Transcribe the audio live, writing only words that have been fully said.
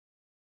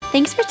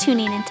Thanks for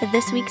tuning into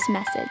this week's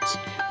message.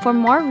 For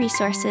more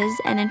resources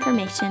and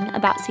information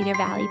about Cedar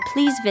Valley,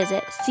 please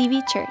visit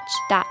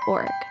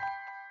cvchurch.org.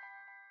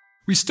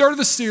 We started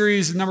the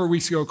series a number of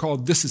weeks ago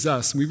called This Is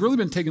Us, and we've really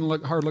been taking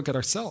a hard look at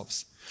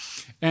ourselves.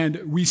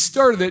 And we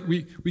started it,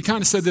 we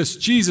kind of said this,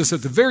 Jesus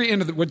at the very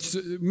end of what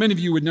many of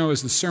you would know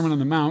as the Sermon on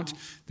the Mount,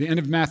 the end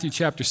of Matthew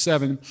chapter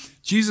 7,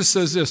 Jesus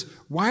says this,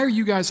 why are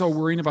you guys all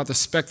worrying about the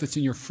speck that's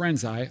in your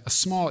friend's eye, a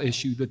small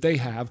issue that they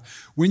have,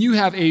 when you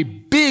have a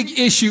big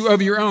issue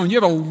of your own? You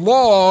have a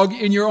log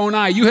in your own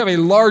eye. You have a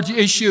large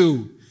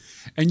issue,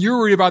 and you're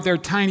worried about their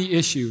tiny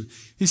issue.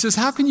 He says,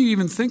 how can you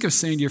even think of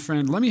saying to your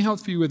friend, let me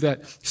help you with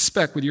that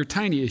speck, with your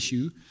tiny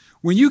issue,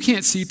 when you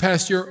can't see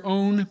past your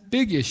own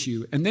big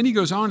issue? And then he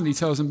goes on and he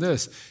tells them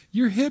this,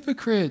 you're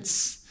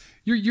hypocrites.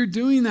 You're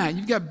doing that.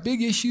 You've got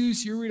big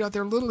issues. You're worried about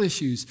their little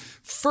issues.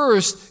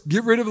 First,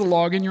 get rid of the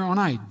log in your own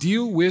eye.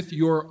 Deal with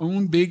your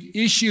own big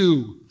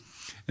issue.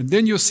 And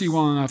then you'll see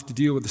well enough to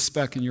deal with the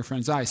speck in your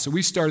friend's eye. So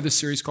we started this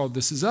series called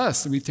This Is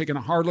Us, and we've taken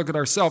a hard look at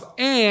ourselves.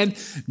 And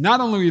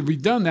not only have we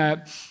done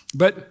that,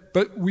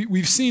 but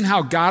we've seen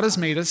how God has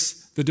made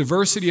us, the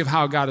diversity of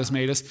how God has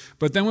made us.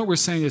 But then what we're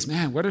saying is,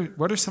 man,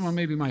 what are some of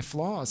maybe my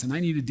flaws? And I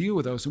need to deal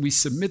with those. And we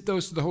submit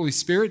those to the Holy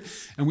Spirit,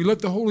 and we let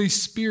the Holy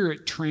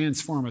Spirit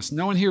transform us.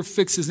 No one here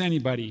fixes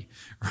anybody,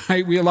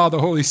 right? We allow the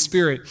Holy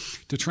Spirit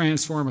to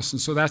transform us.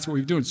 And so that's what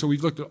we've done. So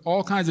we've looked at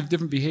all kinds of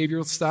different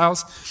behavioral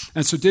styles.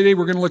 And so today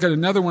we're going to look at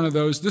another one of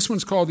those. This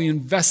one's called the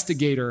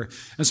Investigator.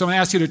 And so I'm going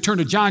to ask you to turn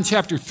to John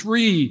chapter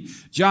 3.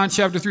 John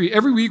chapter 3.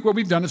 Every week what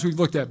we've done is we've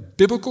looked at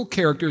biblical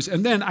characters.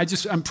 And then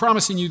I'm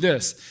promising you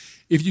this.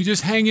 If you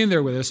just hang in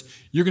there with us,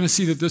 you're going to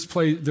see that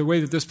the way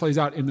that this plays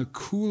out in the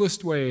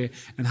coolest way,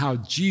 and how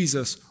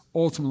Jesus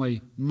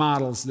ultimately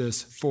models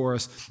this for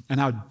us, and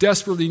how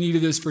desperately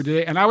needed it is for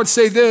today. And I would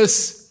say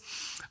this,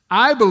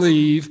 I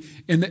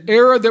believe in the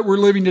era that we're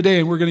living today,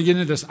 and we're going to get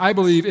into this, I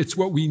believe it's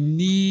what we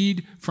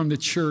need from the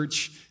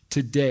church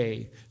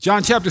today.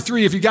 John chapter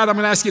 3, if you got it, I'm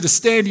going to ask you to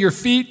stand to your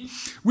feet.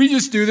 We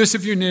just do this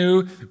if you're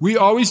new. We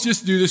always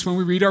just do this when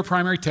we read our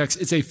primary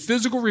text. It's a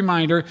physical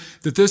reminder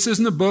that this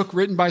isn't a book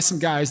written by some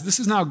guys. This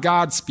is now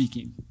God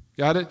speaking.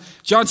 Got it?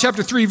 John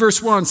chapter 3,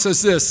 verse 1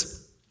 says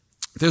this.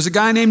 There's a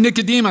guy named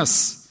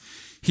Nicodemus.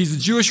 He's a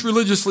Jewish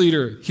religious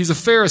leader. He's a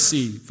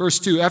Pharisee. Verse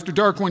 2, after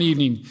dark one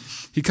evening,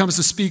 he comes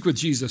to speak with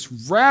Jesus.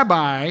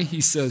 Rabbi,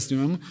 he says to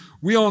him,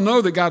 we all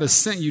know that God has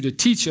sent you to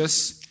teach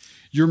us.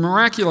 Your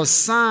miraculous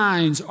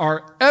signs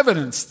are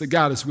evidence that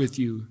God is with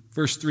you.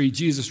 Verse 3,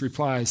 Jesus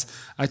replies,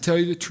 I tell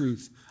you the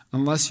truth,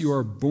 unless you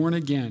are born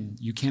again,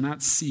 you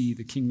cannot see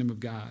the kingdom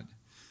of God.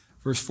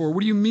 Verse 4,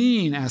 what do you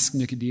mean? Asked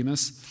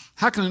Nicodemus.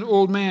 How can an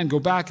old man go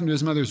back into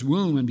his mother's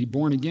womb and be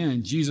born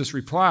again? Jesus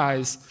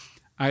replies,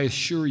 I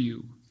assure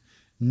you,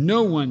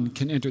 no one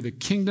can enter the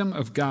kingdom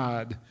of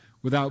God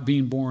without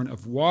being born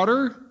of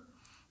water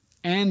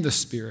and the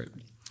Spirit.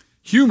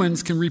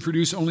 Humans can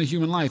reproduce only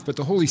human life, but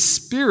the Holy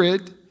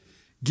Spirit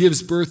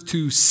gives birth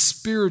to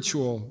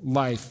spiritual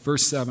life.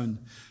 Verse 7.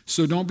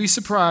 So don't be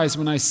surprised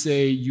when I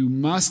say you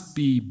must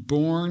be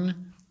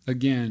born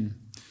again.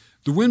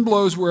 The wind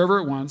blows wherever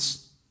it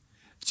wants,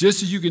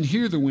 just as you can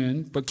hear the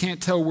wind, but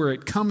can't tell where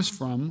it comes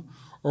from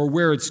or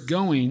where it's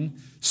going,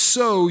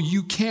 so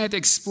you can't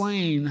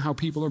explain how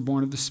people are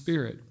born of the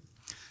Spirit.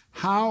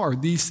 How are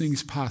these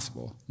things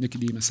possible?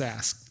 Nicodemus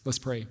asked. Let's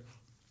pray.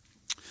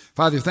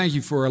 Father, thank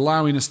you for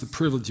allowing us the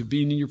privilege of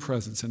being in your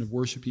presence and of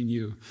worshiping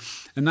you.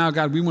 And now,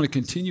 God, we want to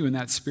continue in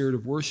that spirit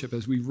of worship.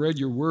 As we've read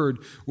your word,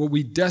 what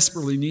we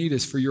desperately need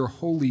is for your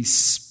Holy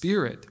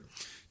Spirit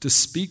to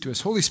speak to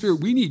us. Holy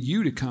Spirit, we need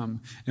you to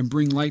come and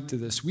bring light to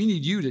this. We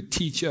need you to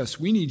teach us.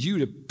 We need you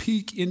to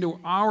peek into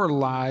our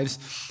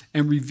lives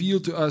and reveal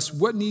to us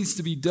what needs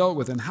to be dealt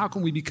with and how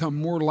can we become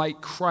more like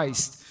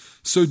Christ.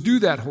 So do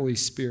that, Holy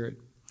Spirit.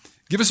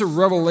 Give us a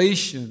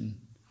revelation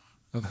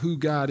of who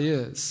God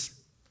is.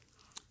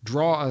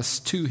 Draw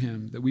us to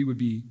him, that we would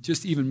be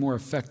just even more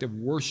effective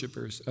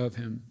worshipers of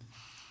him.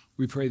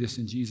 We pray this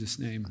in Jesus'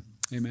 name.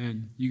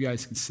 Amen. You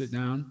guys can sit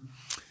down.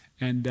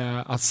 And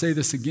I'll say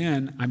this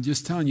again. I'm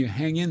just telling you,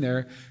 hang in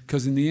there,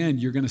 because in the end,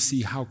 you're going to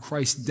see how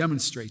Christ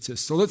demonstrates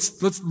this. So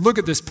let's look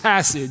at this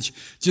passage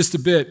just a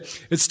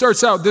bit. It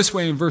starts out this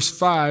way in verse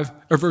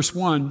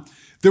 1.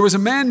 There was a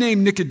man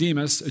named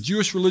Nicodemus, a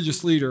Jewish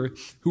religious leader,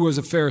 who was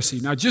a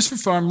Pharisee. Now, just for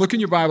fun, look in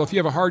your Bible. If you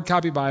have a hard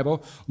copy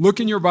Bible, look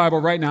in your Bible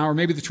right now, or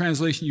maybe the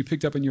translation you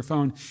picked up on your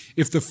phone.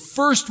 If the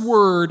first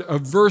word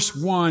of verse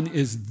 1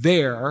 is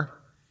there,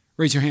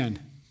 raise your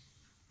hand.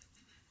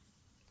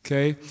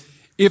 Okay?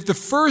 If the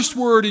first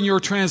word in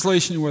your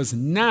translation was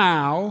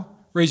now,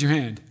 raise your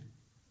hand.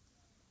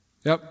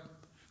 Yep.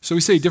 So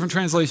we say different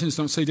translations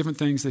don't say different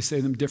things, they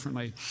say them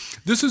differently.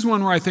 This is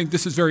one where I think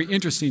this is very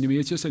interesting to me.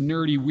 It's just a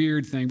nerdy,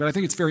 weird thing, but I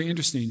think it's very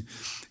interesting.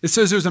 It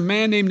says there's a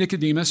man named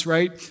Nicodemus,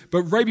 right?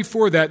 But right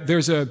before that,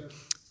 there's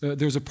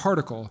a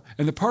particle,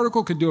 and the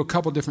particle can do a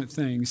couple different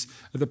things.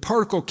 The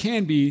particle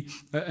can be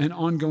an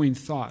ongoing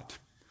thought.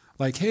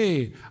 Like,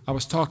 hey, I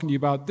was talking to you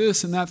about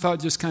this, and that thought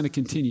just kind of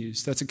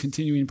continues. That's a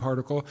continuing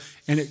particle,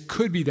 and it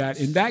could be that.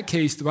 In that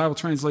case, the Bible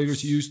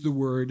translators use the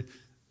word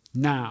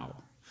Now,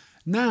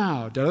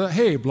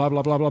 hey, blah,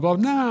 blah, blah, blah, blah,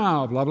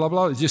 now, blah, blah,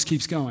 blah. It just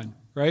keeps going,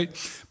 right?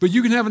 But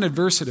you can have an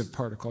adversative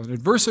particle. An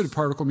adversative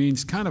particle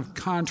means kind of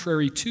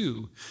contrary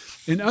to.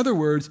 In other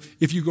words,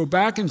 if you go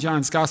back in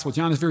John's gospel,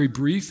 John is very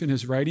brief in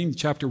his writing.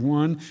 Chapter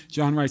 1,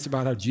 John writes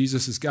about how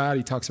Jesus is God.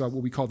 He talks about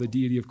what we call the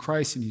deity of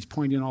Christ, and he's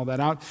pointing all that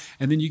out.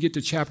 And then you get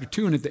to chapter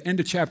 2, and at the end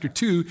of chapter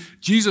 2,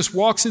 Jesus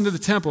walks into the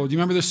temple. Do you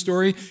remember this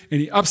story? And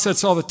he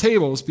upsets all the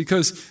tables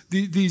because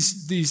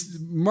these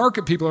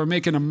market people are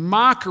making a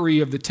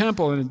mockery of the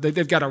temple, and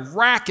they've got a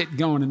racket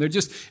going, and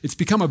it's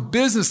become a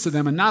business to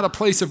them and not a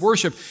place of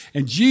worship.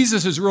 And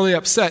Jesus is really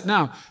upset.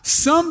 Now,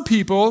 some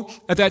people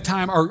at that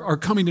time are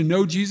coming to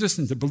know Jesus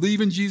and to believe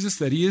in Jesus,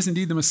 that he is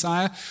indeed the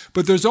Messiah.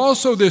 But there's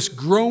also this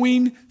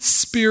growing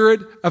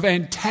spirit of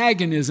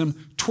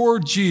antagonism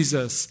toward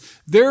Jesus.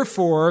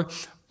 Therefore,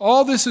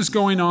 all this is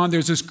going on.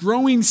 There's this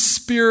growing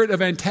spirit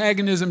of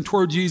antagonism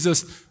toward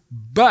Jesus.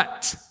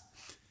 But,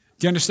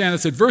 do you understand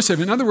that's adversive?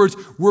 In other words,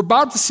 we're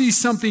about to see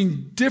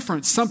something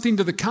different, something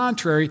to the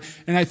contrary.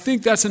 And I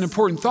think that's an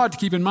important thought to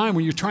keep in mind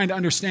when you're trying to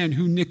understand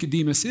who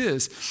Nicodemus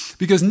is.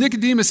 Because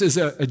Nicodemus is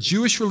a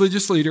Jewish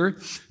religious leader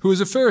who is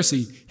a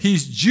Pharisee.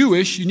 He's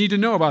Jewish. You need to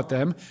know about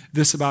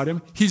this about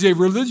him. He's a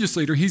religious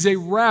leader. He's a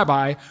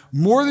rabbi.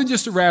 More than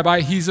just a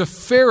rabbi, he's a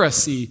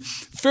Pharisee.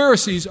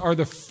 Pharisees are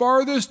the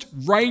farthest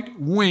right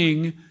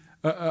wing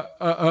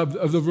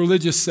of the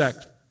religious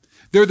sect.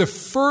 They're the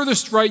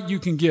furthest right you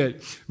can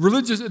get.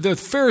 The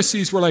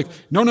Pharisees were like,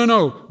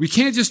 no, we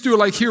can't just do it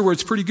like here where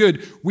it's pretty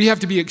good. We have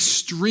to be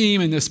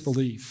extreme in this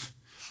belief.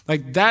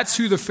 Like that's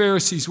who the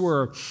Pharisees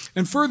were.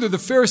 And further, the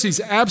Pharisees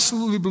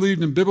absolutely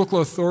believed in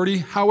biblical authority.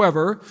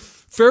 However,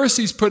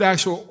 Pharisees put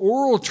actual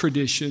oral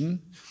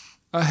tradition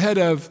ahead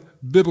of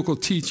biblical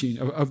teaching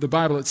of the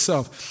Bible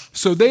itself.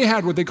 So they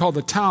had what they called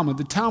the Talmud.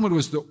 The Talmud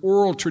was the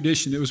oral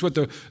tradition. It was what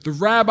the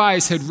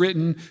rabbis had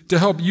written to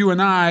help you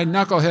and I,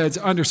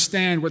 knuckleheads,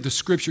 understand what the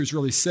scriptures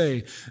really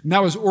say. And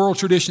that was oral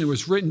tradition. It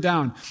was written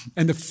down.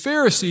 And the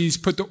Pharisees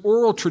put the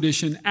oral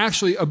tradition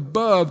actually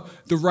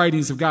above the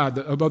writings of God,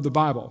 above the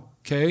Bible.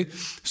 Okay?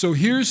 So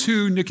here's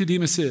who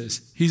Nicodemus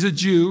is. He's a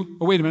Jew.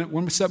 Oh, wait a minute.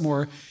 One step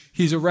more.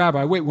 He's a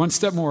rabbi. Wait, one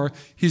step more.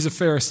 He's a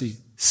Pharisee.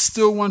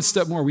 Still one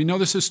step more. We know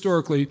this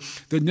historically,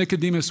 that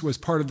Nicodemus was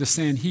part of the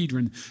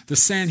Sanhedrin. The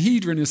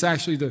Sanhedrin is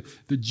actually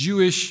the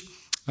Jewish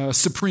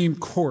Supreme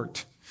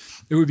Court.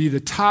 It would be the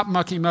top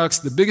mucky-mucks,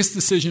 the biggest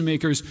decision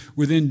makers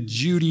within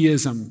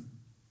Judaism,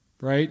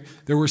 right?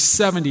 There were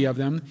 70 of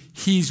them.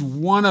 He's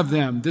one of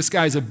them. This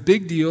guy's a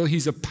big deal.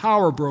 He's a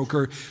power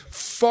broker.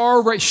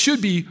 Far right,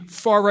 should be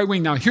far right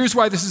wing. Now, here's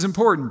why this is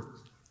important.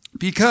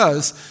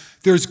 Because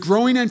there's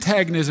growing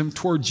antagonism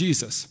toward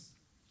Jesus.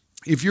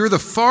 If you're the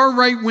far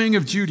right wing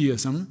of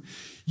Judaism,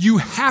 you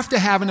have to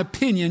have an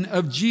opinion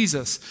of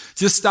Jesus.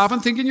 Just stop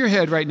and think in your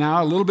head right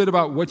now a little bit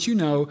about what you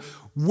know.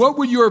 What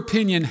would your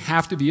opinion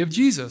have to be of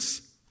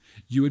Jesus?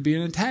 You would be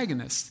an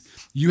antagonist.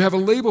 You have a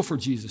label for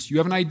Jesus. You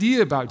have an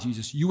idea about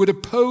Jesus. You would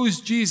oppose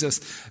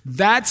Jesus.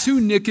 That's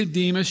who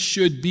Nicodemus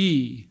should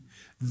be.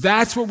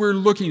 That's what we're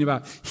looking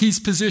about. He's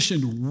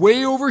positioned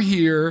way over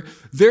here.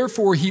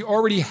 Therefore, he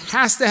already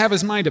has to have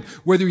his mind up.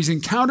 Whether he's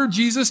encountered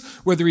Jesus,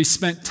 whether he's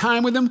spent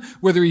time with him,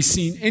 whether he's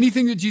seen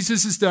anything that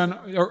Jesus has done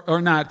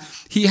or not,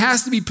 he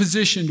has to be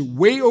positioned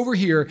way over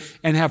here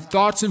and have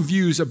thoughts and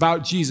views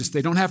about Jesus.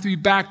 They don't have to be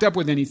backed up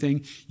with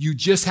anything. You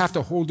just have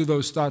to hold to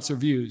those thoughts or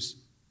views.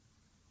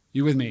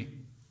 You with me?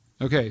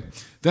 Okay.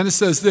 Then it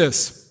says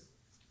this.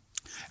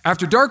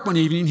 After dark one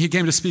evening, he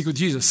came to speak with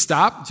Jesus.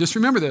 Stop. Just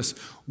remember this.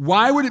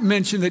 Why would it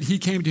mention that he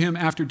came to him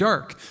after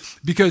dark?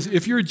 Because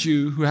if you're a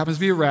Jew who happens to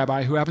be a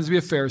rabbi, who happens to be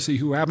a Pharisee,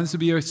 who happens to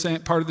be a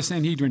part of the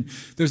Sanhedrin,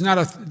 there's not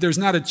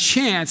a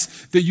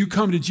chance that you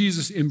come to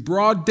Jesus in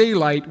broad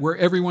daylight where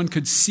everyone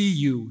could see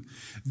you.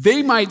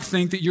 They might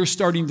think that you're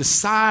starting to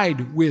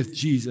side with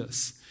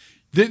Jesus.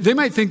 They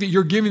might think that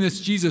you're giving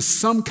this Jesus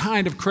some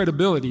kind of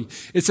credibility.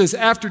 It says,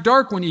 after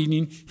dark one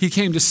evening, he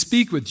came to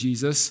speak with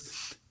Jesus.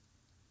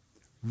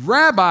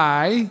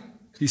 Rabbi,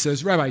 he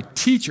says, Rabbi,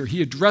 teacher.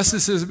 He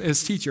addresses him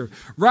as teacher.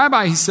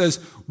 Rabbi, he says,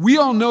 we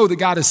all know that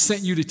God has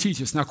sent you to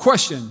teach us. Now,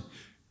 question,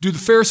 do the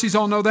Pharisees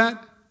all know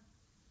that?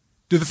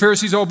 Do the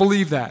Pharisees all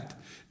believe that?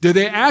 Do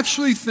they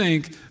actually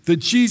think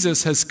that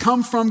Jesus has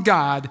come from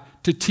God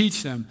to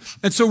teach them?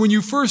 And so when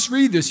you first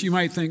read this, you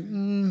might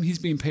think, he's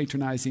being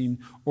patronizing,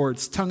 or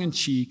it's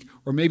tongue-in-cheek,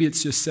 or maybe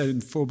it's just said in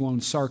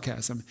full-blown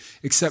sarcasm.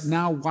 Except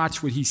now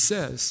watch what he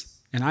says.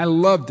 And I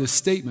love this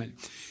statement.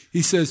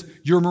 He says,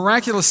 your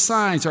miraculous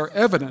signs are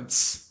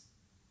evidence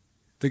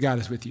that God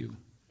is with you.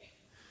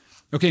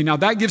 Okay, now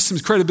that gives some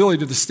credibility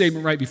to the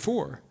statement right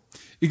before.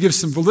 It gives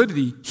some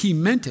validity. He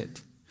meant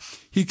it.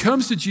 He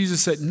comes to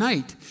Jesus at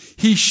night.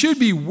 He should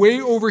be way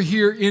over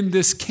here in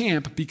this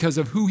camp because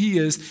of who he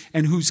is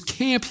and whose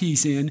camp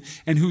he's in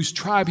and whose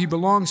tribe he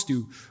belongs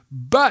to.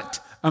 but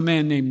a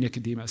man named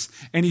Nicodemus.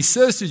 And he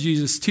says to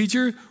Jesus,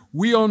 "Teacher,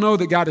 we all know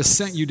that God has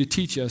sent you to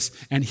teach us.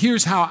 And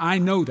here's how I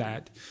know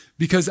that.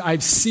 Because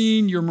I've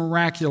seen your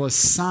miraculous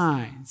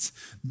signs.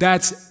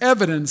 That's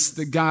evidence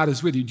that God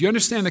is with you." Do you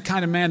understand the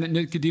kind of man that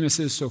Nicodemus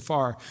is so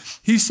far?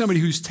 He's somebody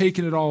who's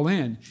taken it all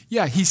in.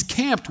 Yeah, he's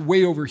camped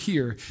way over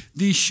here.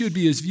 These should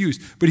be his views.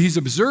 But he's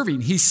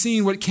observing. He's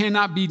seeing what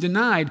cannot be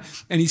denied,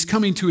 and he's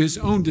coming to his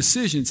own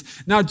decisions.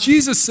 Now,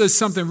 Jesus says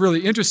something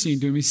really interesting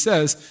to him. He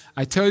says,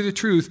 "I tell you the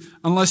truth,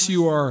 unless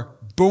you are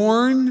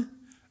born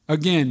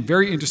again,"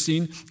 very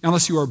interesting,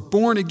 "unless you are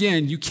born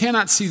again, you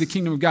cannot see the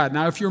kingdom of God."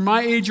 Now, if you're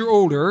my age or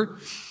older,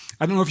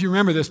 I don't know if you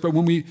remember this, but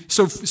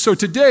so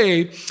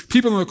today,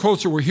 people in the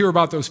culture will hear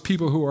about those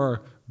people who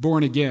are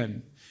born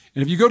again.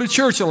 And if you go to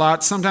church a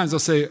lot, sometimes they'll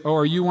say, "Oh,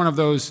 are you one of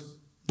those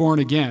born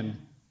again?"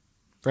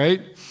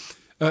 Right?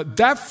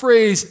 That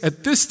phrase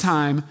at this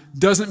time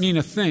doesn't mean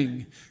a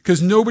thing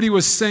because nobody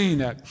was saying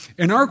that.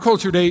 In our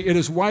culture today, it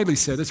is widely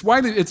said.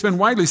 It's been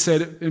widely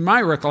said in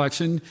my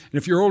recollection, and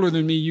if you're older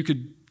than me, you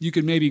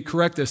could maybe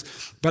correct this.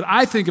 But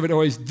I think of it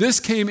always, this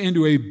came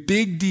into a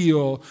big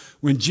deal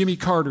when Jimmy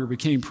Carter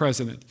became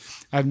president.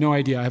 I have no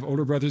idea. I have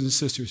older brothers and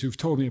sisters who've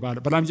told me about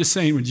it. But I'm just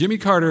saying, when Jimmy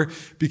Carter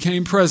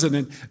became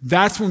president,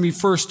 that's when we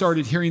first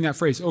started hearing that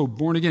phrase, "Oh,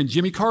 born again."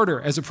 Jimmy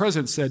Carter, as a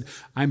president, said,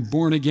 "I'm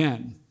born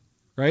again."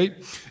 Right?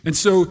 And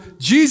so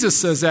Jesus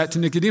says that to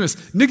Nicodemus.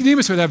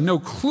 Nicodemus would have no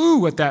clue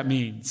what that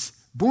means.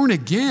 Born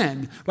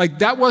again. Like,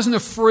 that wasn't a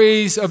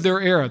phrase of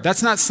their era.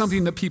 That's not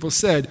something that people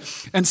said.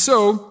 And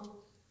so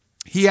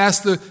he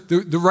asked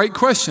the right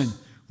question.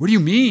 What do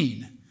you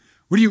mean?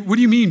 What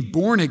do you mean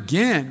born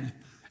again?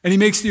 And he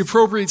makes the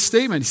appropriate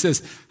statement. He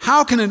says,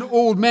 "How can an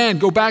old man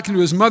go back into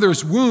his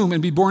mother's womb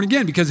and be born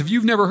again?" Because if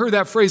you've never heard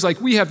that phrase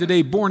like we have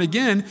today, born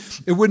again,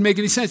 it wouldn't make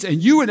any sense.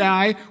 And you and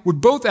I would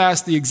both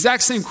ask the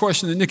exact same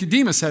question that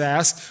Nicodemus had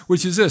asked,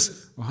 which is this: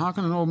 well, how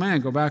can an old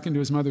man go back into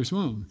his mother's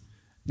womb?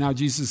 Now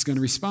Jesus is going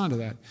to respond to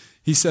that.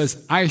 He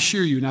says, "I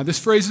assure you." Now this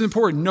phrase is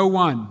important. No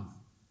one.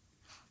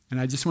 And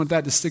I just want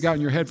that to stick out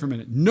in your head for a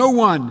minute. No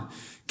one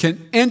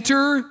can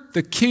enter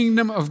the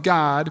kingdom of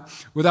God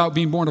without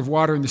being born of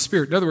water and the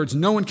Spirit. In other words,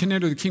 no one can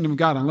enter the kingdom of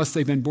God unless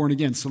they've been born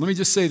again. So let me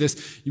just say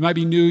this. You might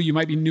be new, you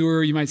might be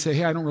newer, you might say,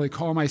 "Hey, I don't really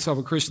call myself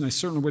a Christian. I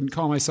certainly wouldn't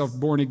call myself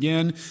born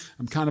again.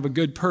 I'm kind of a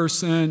good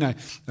person.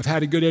 I've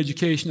had a good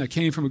education. I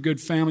came from a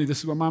good family. This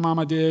is what my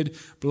mama did,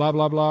 blah,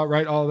 blah, blah,"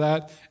 right? All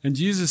that. And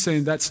Jesus is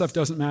saying that stuff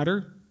doesn't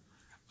matter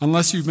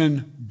unless you've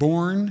been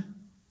born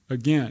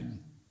again.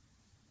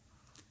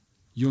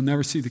 You'll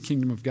never see the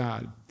kingdom of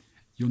God.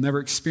 You'll never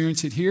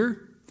experience it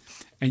here,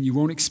 and you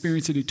won't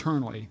experience it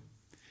eternally.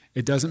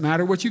 It doesn't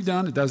matter what you've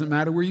done. It doesn't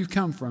matter where you've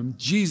come from.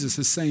 Jesus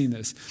is saying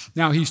this.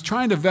 Now, he's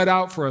trying to vet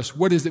out for us,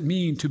 what does it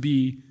mean to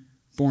be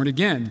born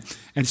again?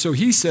 And so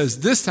he says,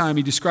 this time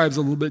he describes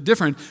a little bit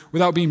different,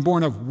 without being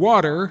born of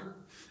water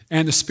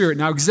and the Spirit.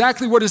 Now,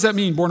 exactly what does that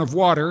mean, born of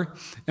water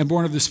and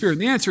born of the Spirit?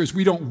 And the answer is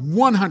we don't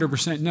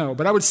 100% know.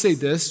 But I would say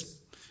this,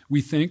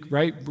 we think,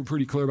 right? We're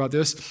pretty clear about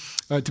this.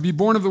 To be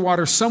born of the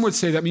water, some would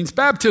say that means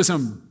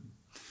baptism,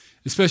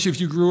 especially if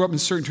you grew up in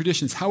certain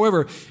traditions.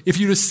 However, if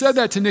you'd have said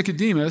that to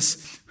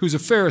Nicodemus, who's a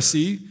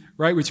Pharisee,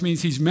 right, which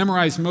means he's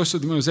memorized most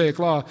of the Mosaic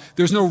law,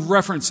 there's no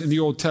reference in the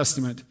Old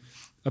Testament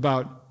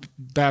about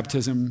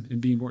baptism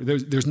and being born.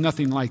 There's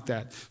nothing like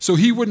that. So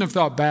he wouldn't have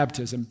thought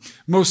baptism.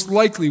 Most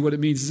likely what it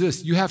means is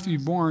this: you have to be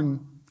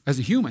born as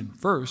a human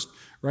first,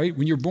 right?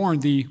 When you're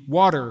born, the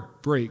water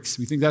breaks.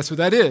 We think that's what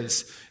that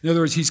is. In other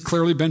words, he's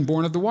clearly been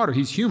born of the water.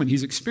 He's human.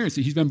 He's experienced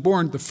it. He's been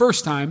born the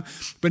first time,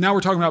 but now we're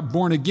talking about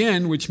born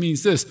again, which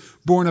means this: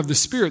 born of the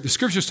Spirit. The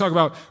scriptures talk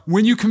about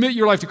when you commit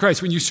your life to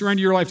Christ, when you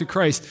surrender your life to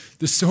Christ,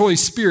 the Holy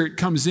Spirit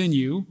comes in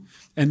you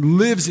and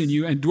lives in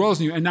you and dwells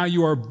in you, and now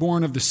you are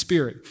born of the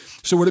Spirit.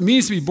 So what it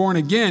means to be born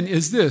again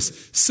is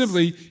this: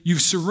 simply,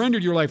 you've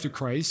surrendered your life to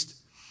Christ.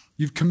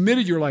 You've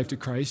committed your life to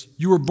Christ.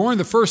 You were born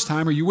the first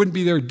time, or you wouldn't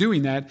be there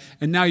doing that,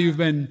 and now you've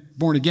been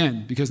born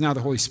again because now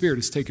the Holy Spirit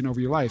has taken over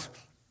your life.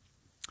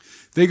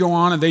 They go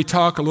on and they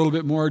talk a little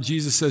bit more.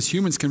 Jesus says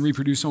humans can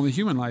reproduce only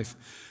human life,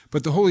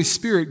 but the Holy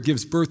Spirit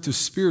gives birth to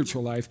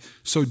spiritual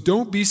life. So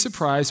don't be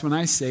surprised when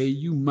I say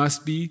you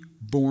must be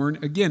born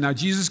again. Now,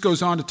 Jesus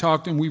goes on to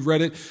talk to him. We've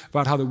read it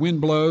about how the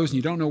wind blows, and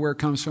you don't know where it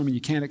comes from, and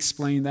you can't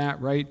explain that,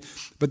 right?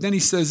 But then he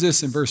says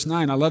this in verse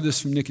 9. I love this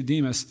from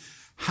Nicodemus.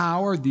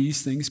 How are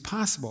these things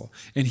possible?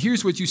 And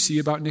here's what you see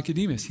about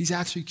Nicodemus. He's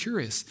actually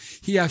curious.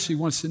 He actually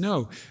wants to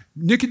know.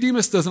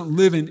 Nicodemus doesn't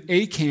live in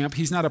a camp.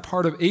 He's not a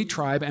part of a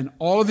tribe, and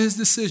all of his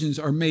decisions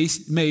are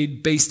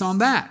made based on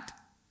that.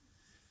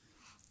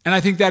 And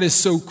I think that is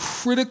so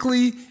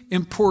critically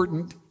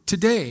important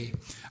today.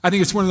 I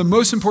think it's one of the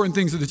most important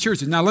things of the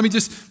churches. Now, let me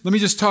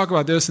just talk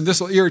about this, and this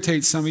will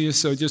irritate some of you,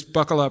 so just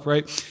buckle up,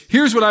 right?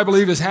 Here's what I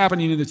believe is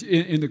happening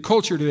in the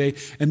culture today,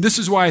 and this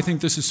is why I think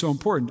this is so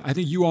important. I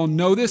think you all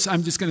know this.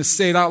 I'm just going to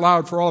say it out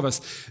loud for all of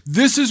us.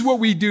 This is what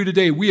we do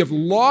today. We have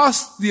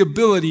lost the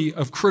ability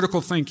of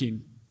critical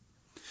thinking.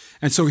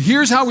 And so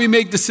here's how we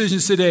make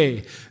decisions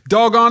today.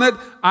 Doggone it,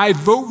 I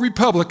vote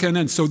Republican,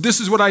 and so this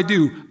is what I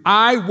do.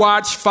 I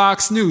watch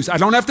Fox News. I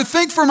don't have to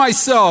think for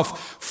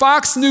myself.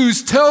 Fox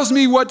News tells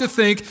me what to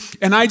think,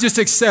 and I just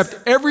accept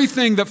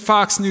everything that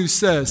Fox News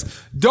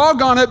says.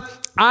 Doggone it,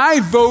 I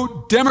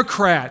vote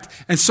Democrat,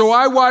 and so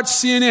I watch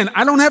CNN.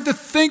 I don't have to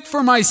think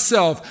for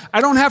myself.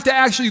 I don't have to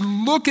actually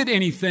look at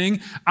anything.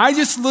 I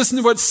just listen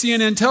to what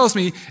CNN tells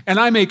me, and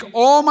I make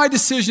all my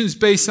decisions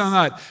based on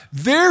that.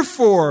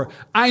 Therefore,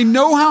 I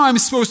know how I'm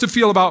supposed to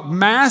feel about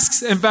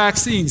masks and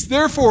vaccines.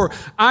 Therefore,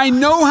 I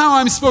know how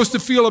I'm supposed to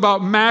feel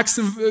about masks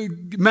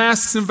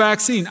and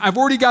vaccine. I've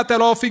already got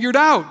that all figured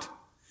out.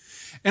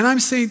 And I'm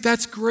saying,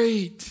 that's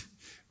great.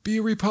 Be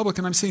a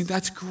Republican. I'm saying,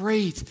 that's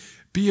great.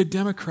 Be a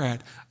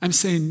Democrat. I'm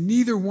saying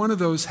neither one of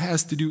those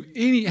has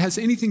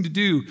anything to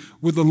do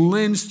with the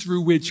lens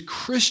through which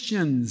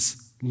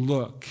Christians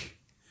look.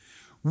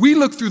 We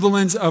look through the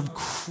lens of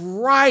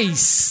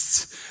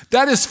Christ.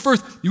 That is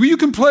first. You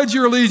can pledge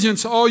your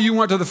allegiance all you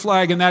want to the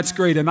flag, and that's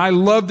great, and I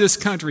love this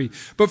country.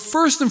 But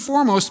first and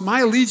foremost, my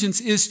allegiance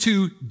is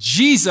to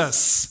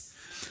Jesus.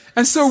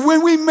 And so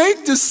when we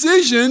make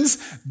decisions,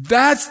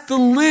 that's the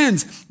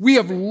lens. We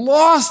have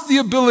lost the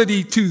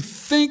ability to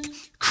think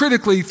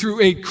critically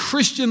through a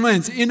Christian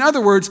lens. In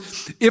other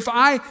words, if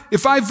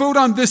I vote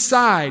on this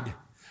side,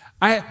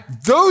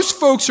 those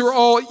folks are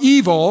all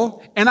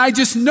evil, and I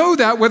just know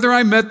that whether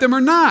I met them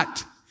or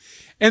not.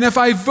 And if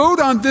I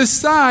vote on this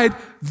side,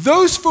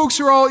 those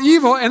folks are all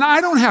evil, and I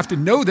don't have to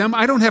know them.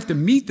 I don't have to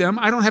meet them.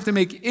 I don't have to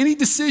make any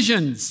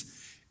decisions.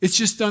 It's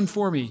just done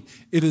for me.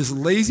 It is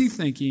lazy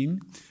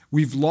thinking.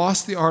 We've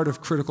lost the art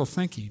of critical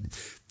thinking.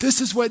 This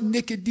is what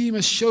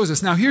Nicodemus shows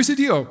us. Now, here's the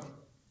deal.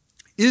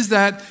 Is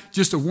that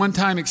just a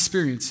one-time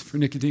experience for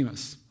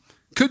Nicodemus?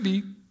 Could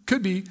be.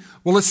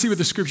 Well, let's see what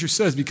the scripture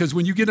says, because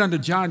when you get onto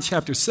John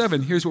chapter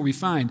 7, here's what we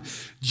find.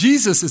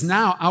 Jesus is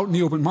now out in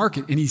the open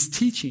market, and he's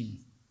teaching.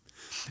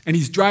 And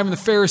he's driving the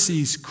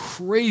Pharisees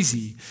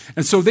crazy.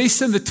 And so they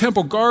send the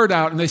temple guard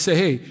out, and they say,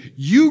 hey,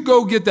 you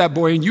go get that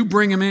boy, and you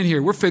bring him in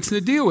here. We're fixing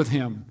to deal with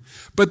him.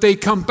 But they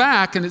come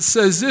back, and it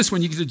says this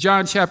when you get to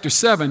John chapter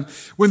 7.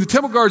 When the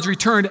temple guards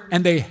returned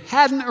and they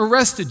hadn't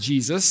arrested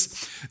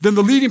Jesus, then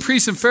the leading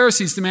priests and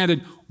Pharisees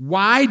demanded,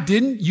 why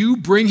didn't you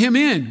bring him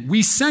in?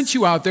 We sent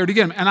you out there to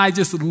get him. And I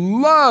just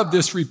love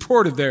this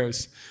report of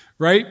theirs,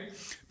 right?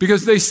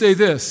 Because they say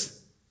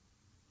this,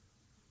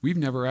 we've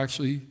never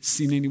actually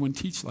seen anyone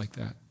teach like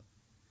that.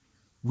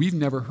 We've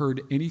never heard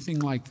anything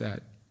like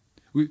that.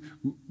 We're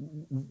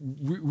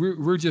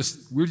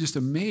just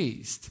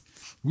amazed.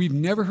 We've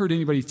never heard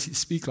anybody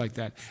speak like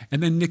that.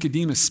 And then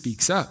Nicodemus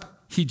speaks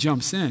up. He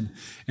jumps in.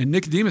 And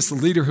Nicodemus, the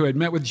leader who had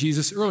met with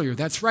Jesus earlier,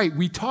 that's right,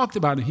 we talked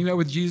about it. He met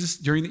with Jesus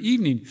during the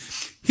evening.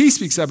 He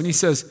speaks up and he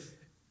says,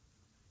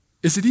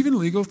 is it even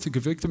legal to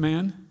convict a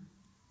man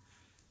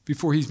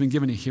before he's been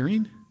given a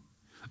hearing?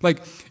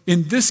 Like,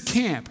 in this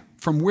camp,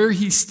 from where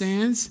he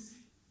stands,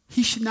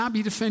 he should not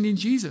be defending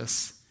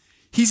Jesus.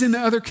 He's in the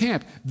other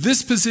camp.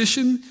 This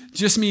position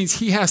just means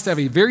he has to have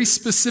a very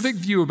specific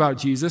view about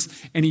Jesus,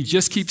 and he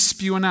just keeps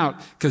spewing out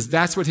because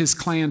that's what his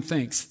clan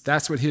thinks.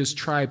 That's what his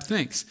tribe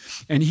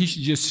thinks. And he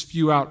should just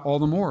spew out all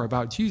the more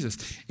about Jesus.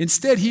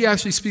 Instead, he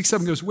actually speaks up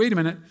and goes, wait a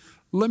minute,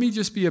 let me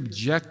just be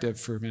objective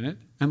for a minute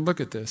and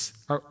look at this.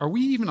 Are we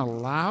even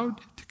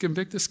allowed to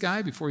convict this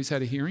guy before he's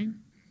had a hearing?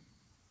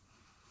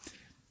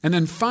 And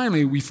then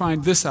finally, we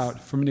find this out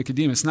from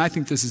Nicodemus, and I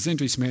think this is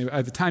interesting.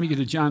 By the time you get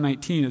to John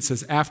 19, it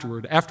says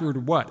afterward.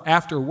 Afterward what?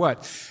 After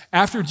what?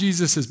 After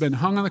Jesus has been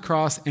hung on the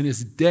cross and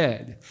is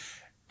dead.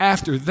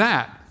 After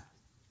that,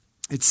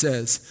 it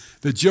says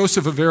that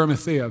Joseph of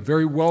Arimathea, a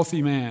very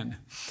wealthy man,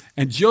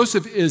 and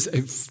Joseph is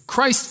a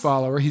Christ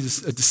follower,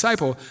 he's a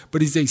disciple,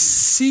 but he's a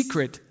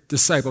secret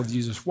disciple of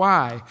Jesus.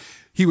 Why?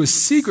 He was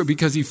secret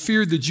because he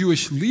feared the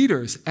Jewish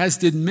leaders, as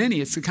did many.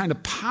 It's the kind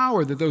of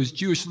power that those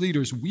Jewish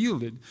leaders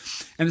wielded.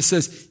 And it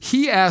says,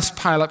 he asked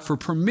Pilate for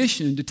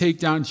permission to take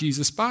down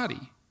Jesus' body.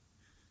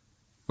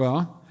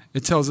 Well,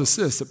 it tells us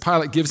this, that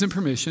Pilate gives him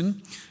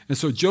permission, and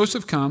so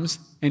Joseph comes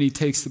and he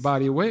takes the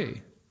body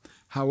away.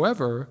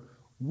 However,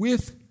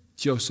 with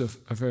Joseph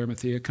of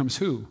Arimathea comes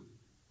who?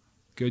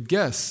 Good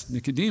guess,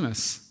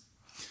 Nicodemus.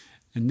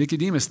 And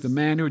Nicodemus, the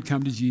man who had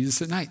come to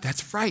Jesus at night.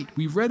 That's right.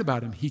 We read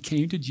about him. He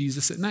came to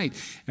Jesus at night.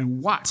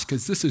 And watch,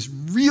 because this is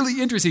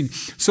really interesting.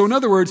 So in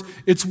other words,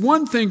 it's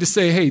one thing to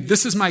say, hey,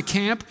 this is my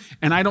camp,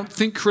 and I don't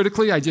think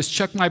critically. I just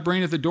check my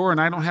brain at the door, and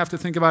I don't have to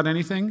think about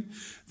anything.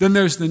 Then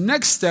there's the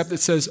next step that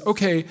says,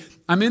 okay,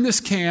 I'm in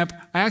this camp.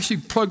 I actually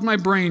plugged my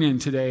brain in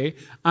today.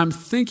 I'm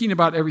thinking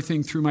about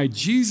everything through my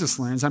Jesus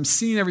lens. I'm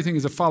seeing everything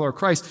as a follower of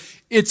Christ.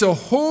 It's a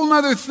whole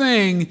other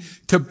thing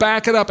to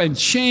back it up and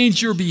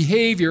change your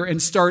behavior and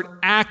start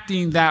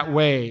acting that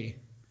way,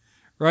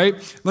 right?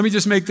 Let me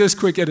just make this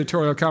quick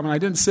editorial comment. I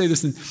didn't say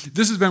this, and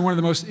this has been one of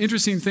the most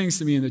interesting things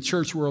to me in the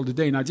church world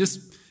today. Now,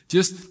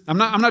 I'm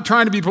not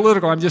trying to be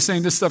political. I'm just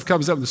saying this stuff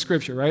comes up in the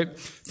scripture, right?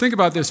 Think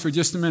about this for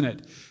just a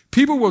minute.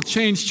 People will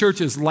change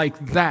churches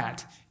like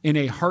that in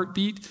a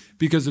heartbeat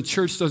because the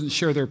church doesn't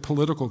share their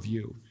political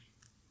view.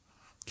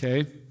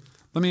 Okay?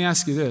 Let me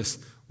ask you this.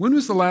 When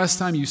was the last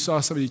time you saw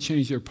somebody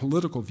change their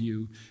political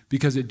view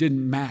because it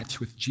didn't match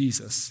with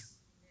Jesus?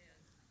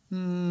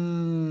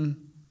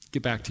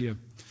 Get back to you.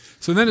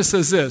 So then it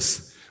says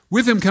this.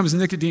 With him comes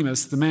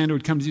Nicodemus, the man who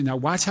would come to you. Now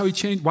watch how he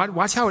changed.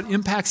 Watch how it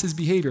impacts his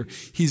behavior.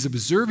 He's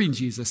observing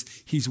Jesus.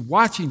 He's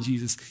watching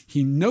Jesus.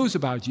 He knows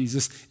about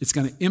Jesus. It's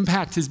going to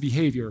impact his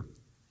behavior.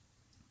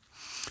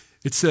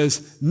 It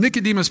says,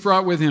 Nicodemus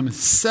brought with him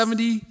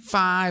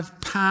 75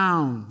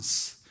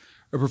 pounds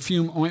of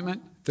perfume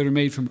ointment that are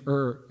made from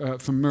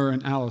myrrh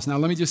and aloes. Now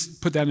let me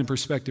just put that in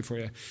perspective for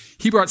you.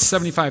 He brought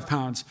 75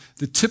 pounds.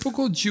 The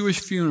typical Jewish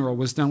funeral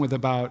was done with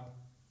about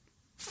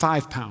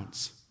 5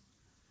 pounds.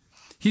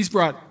 He's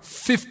brought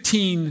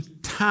 15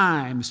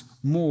 times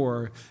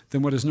more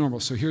than what is normal.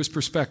 So here's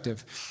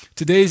perspective.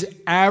 Today's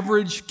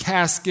average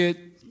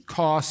casket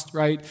cost,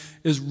 right,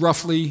 is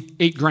roughly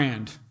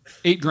 $8,000.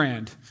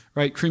 $8,000,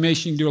 right?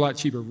 Cremation you can do a lot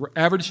cheaper.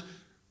 Average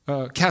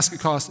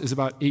casket cost is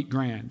about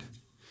 $8,000.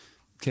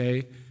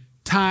 Okay?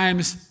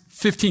 Times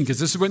 15,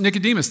 because this is what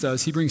Nicodemus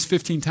does. He brings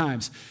 15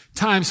 times.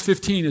 Times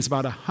 15 is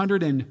about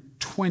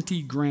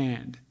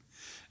 $120,000.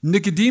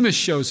 Nicodemus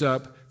shows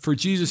up for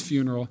Jesus'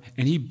 funeral,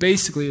 and he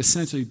basically,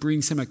 essentially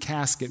brings him a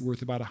casket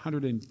worth about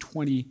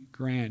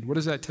 $120,000. What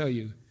does that tell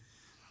you?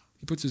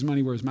 He puts his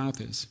money where his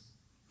mouth is.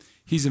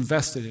 He's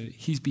invested in it.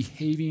 He's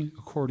behaving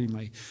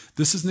accordingly.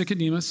 This is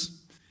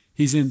Nicodemus.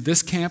 He's in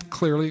this camp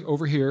clearly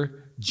over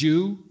here.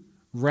 Jew,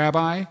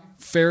 rabbi,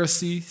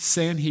 Pharisee,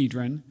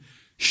 Sanhedrin.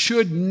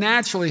 Should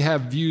naturally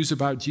have views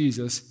about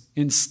Jesus.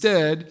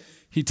 Instead,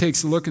 he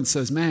takes a look and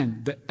says,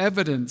 man, the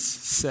evidence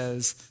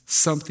says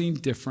something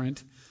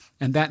different,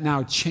 and that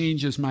now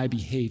changes my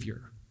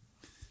behavior.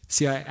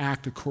 See, I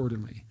act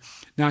accordingly.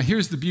 Now,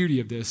 here's the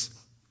beauty of this.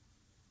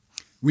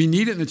 We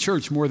need it in the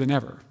church more than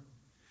ever.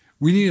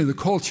 We need it in the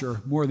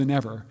culture more than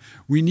ever.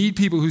 We need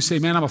people who say,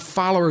 man, I'm a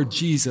follower of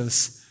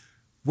Jesus.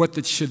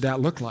 What should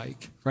that look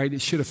like, right? It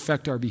should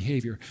affect our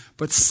behavior.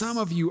 But some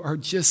of you are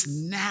just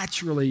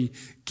naturally,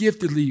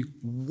 giftedly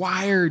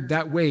wired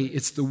that way.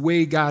 It's the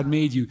way God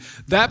made you.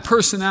 That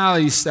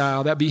personality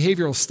style, that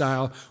behavioral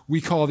style,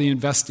 we call the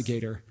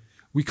investigator.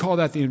 We call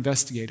that the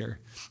investigator.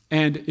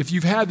 And if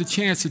you've had the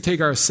chance to take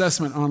our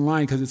assessment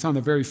online, because it's on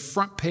the very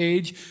front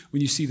page,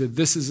 when you see the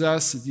This Is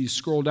Us, you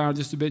scroll down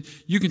just a bit,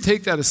 you can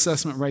take that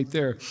assessment right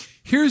there.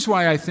 Here's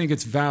why I think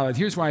it's valid.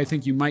 Here's why I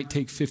think you might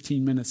take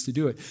 15 minutes to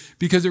do it.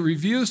 Because it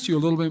reveals to you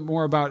a little bit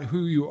more about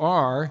who you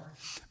are.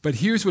 But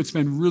here's what's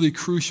been really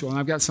crucial, and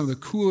I've got some of the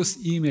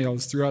coolest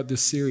emails throughout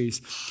this series,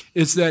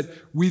 is that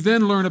we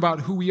then learn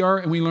about who we are,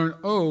 and we learn,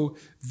 oh,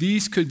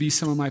 these could be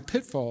some of my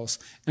pitfalls.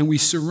 And we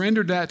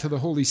surrender that to the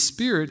Holy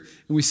Spirit,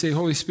 and we say,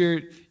 Holy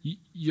Spirit,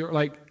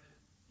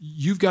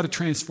 you've got to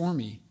transform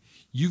me.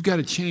 You've got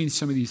to change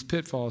some of these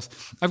pitfalls.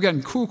 I've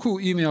gotten cool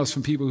emails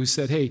from people who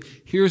said, hey,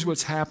 here's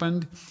what's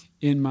happened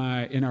in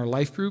our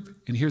life group,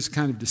 and here's the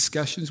kind of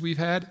discussions we've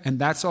had, and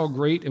that's all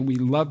great, and we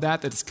love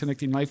that it's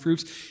connecting life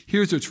groups.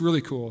 Here's what's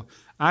really cool.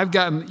 I've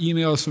gotten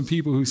emails from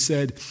people who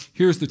said,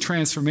 here's the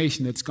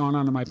transformation that's gone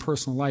on in my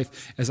personal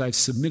life as I've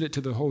submitted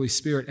to the Holy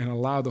Spirit and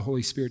allowed the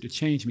Holy Spirit to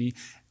change me.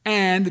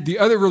 And the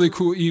other really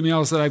cool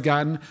emails that I've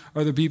gotten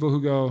are the people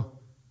who go,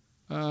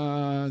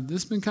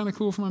 this has been kind of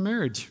cool for my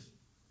marriage.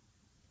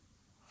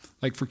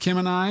 Like for Kim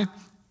and I,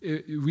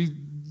 we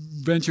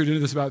ventured into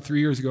this about 3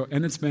 years ago,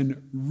 and it's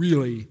been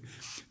really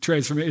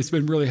transformative. It's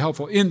been really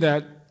helpful in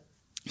that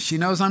she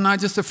knows I'm not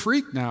just a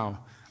freak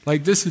now. Partly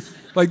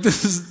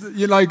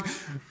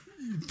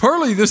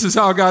this is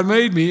how God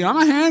made me. I'm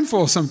a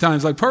handful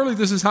sometimes. Partly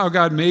this is how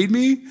God made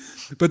me.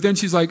 But then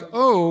she's like,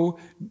 oh,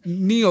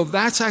 Neal,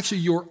 that's actually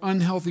your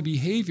unhealthy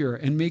behavior,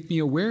 and make me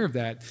aware of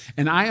that.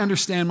 And I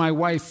understand my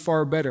wife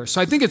far better.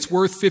 So I think it's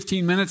worth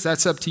 15 minutes.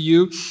 That's up to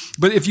you.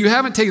 But if you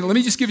haven't taken it, let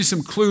me just give you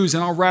some clues,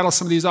 and I'll rattle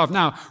some of these off.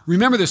 Now,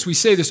 remember this. We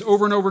say this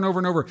over and over and over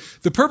and over.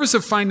 The purpose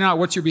of finding out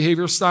what's your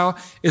behavioral style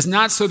is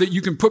not so that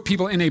you can put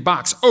people in a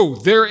box. Oh,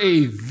 they're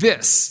a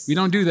this. We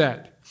don't do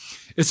that.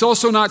 It's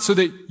also not so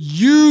that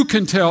you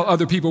can tell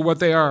other people what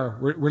they are.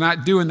 We're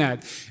not doing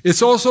that.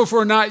 It's also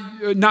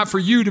not for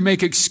you to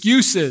make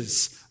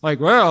excuses. Like,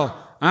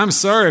 well, I'm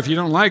sorry if you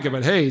don't like it,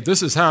 but hey,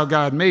 this is how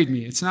God made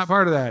me. It's not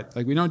part of that.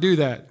 We don't do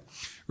that,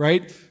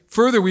 right?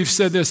 Further, we've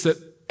said this, that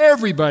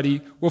everybody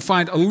will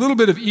find a little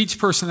bit of each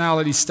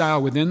personality style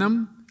within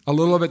them, a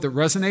little of it that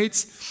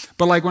resonates.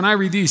 But when I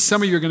read these,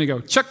 some of you are going to go,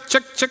 check,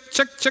 check, check,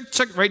 check, check,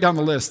 check, right down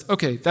the list.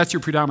 Okay, that's your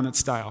predominant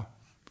style.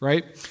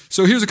 Right?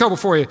 So here's a couple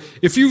for you.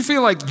 If you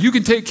feel like you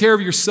can take care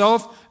of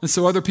yourself, and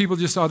so other people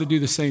just ought to do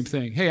the same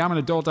thing. Hey, I'm an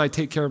adult, I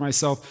take care of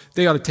myself.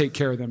 They ought to take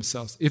care of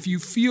themselves. If you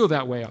feel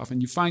that way often,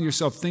 you find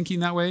yourself thinking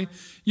that way,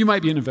 you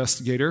might be an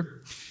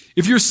investigator.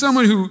 If you're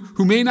someone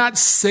who may not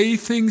say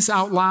things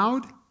out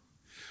loud,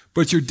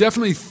 but you're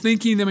definitely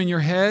thinking them in your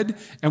head,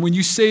 and when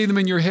you say them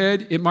in your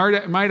head, it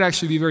might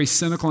actually be very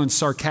cynical and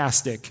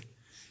sarcastic.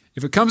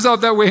 If it comes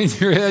out that way in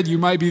your head, you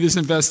might be this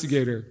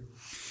investigator.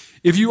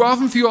 If you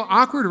often feel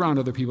awkward around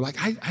other people,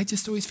 I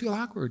just always feel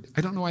awkward.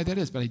 I don't know why that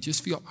is, but I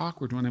just feel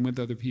awkward when I'm with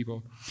other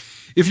people.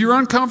 If you're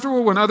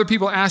uncomfortable when other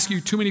people ask you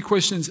too many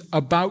questions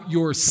about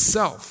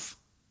yourself,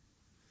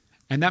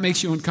 and that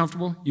makes you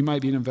uncomfortable, you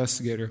might be an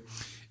investigator.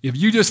 If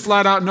you just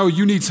flat out know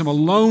you need some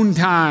alone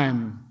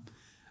time,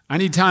 I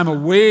need time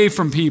away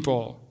from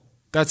people,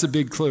 that's a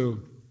big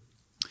clue.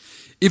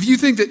 If you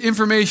think that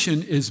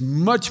information is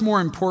much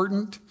more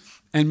important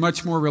and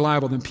much more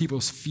reliable than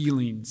people's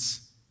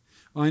feelings,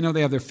 well, I know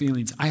they have their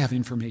feelings. I have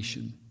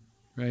information,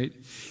 right?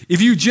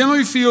 If you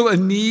generally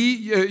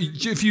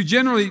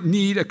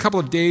need a couple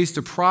of days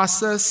to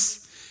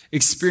process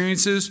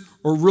experiences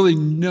or really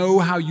know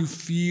how you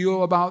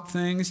feel about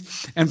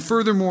things, and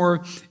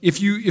furthermore,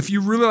 if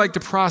you really like to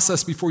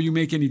process before you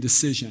make any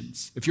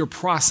decisions, if you're a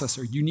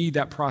processor, you need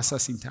that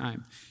processing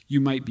time,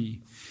 you might be.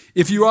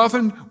 If you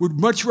often would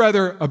much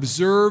rather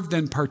observe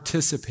than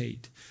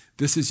participate,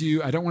 this is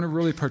you. I don't want to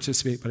really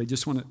participate, but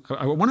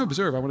I want to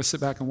observe. I want to sit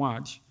back and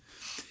watch.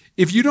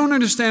 If you don't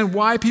understand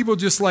why people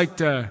just like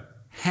to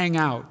hang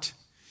out,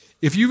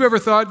 if you've ever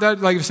thought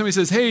that, like if somebody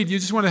says, hey, do you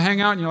just want to hang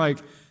out? And you're like,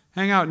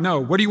 hang out? No.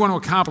 What do you want to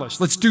accomplish?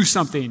 Let's do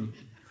something.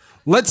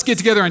 Let's get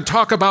together and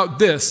talk about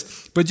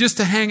this. But just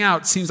to hang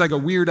out seems like a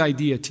weird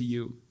idea to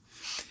you.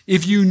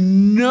 If you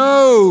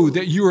know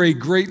that you are a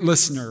great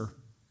listener,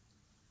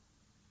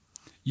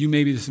 you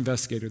may be this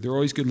investigator. They're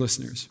always good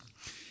listeners.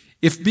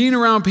 If being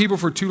around people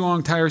for too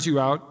long tires you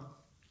out,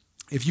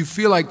 if you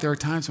feel like there are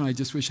times when I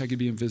just wish I could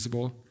be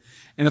invisible,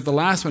 and if the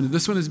last one,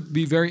 this one is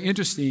be very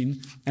interesting,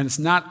 and it's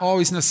not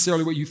always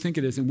necessarily what you think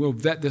it is, and we'll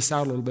vet this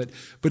out a little bit,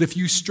 but if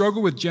you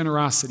struggle with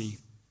generosity,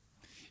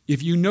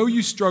 if you know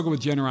you struggle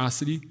with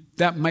generosity,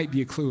 that might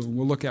be a clue, and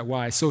we'll look at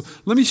why. So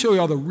let me show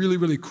you all the really,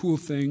 really cool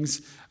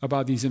things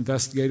about these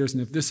investigators,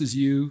 and if this is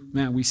you,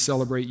 man, we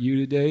celebrate you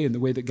today and the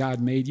way that God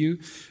made you.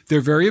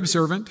 They're very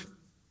observant.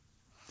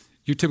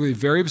 You're typically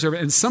very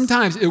observant, and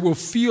sometimes it will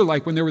feel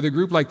like when they're with a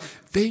group, like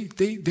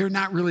they're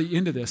not really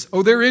into this.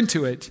 Oh, they're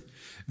into it.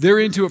 They're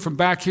into it from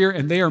back here,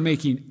 and they are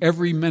making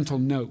every mental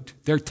note.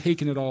 They're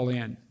taking it all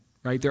in,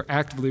 right? They're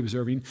actively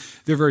observing.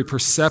 They're very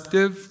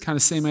perceptive, kind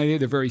of same idea.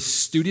 They're very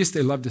studious.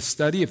 They love to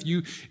study.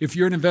 If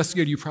you're an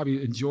investigator, you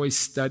probably enjoy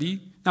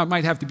study. Now, it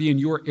might have to be in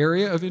your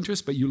area of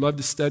interest, but you love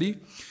to study.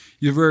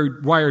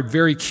 You're wired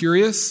very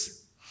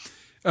curious.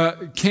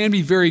 Can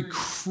be very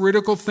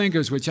critical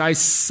thinkers, which I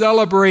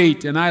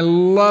celebrate, and I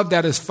love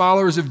that as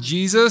followers of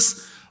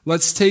Jesus.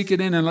 Let's take it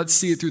in and let's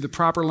see it through the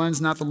proper lens,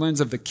 not the lens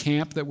of the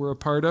camp that we're a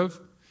part of.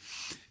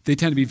 They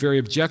tend to be very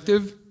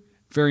objective,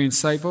 very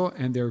insightful,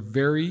 and they're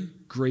very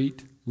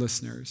great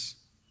listeners.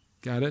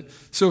 Got it?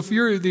 So if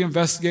you're the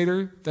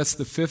investigator, that's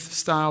the fifth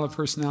style of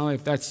personality.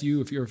 If that's you,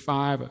 if you're a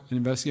 5, an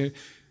investigator,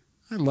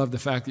 I love the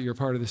fact that you're a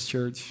part of this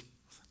church.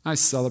 I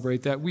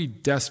celebrate that. We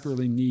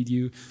desperately need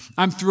you.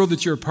 I'm thrilled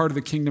that you're a part of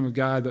the kingdom of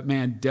God, but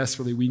man,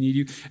 desperately we need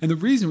you. And the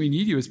reason we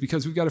need you is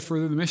because we've got to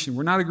further the mission.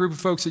 We're not a group of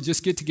folks that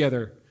just get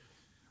together.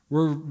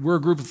 We're a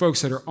group of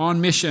folks that are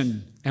on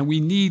mission, and we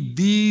need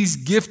these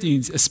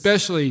giftings,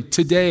 especially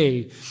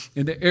today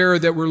in the era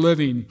that we're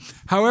living.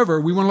 However,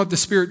 we want to let the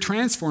Spirit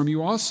transform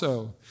you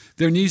also.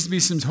 There needs to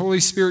be some Holy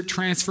Spirit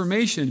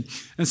transformation.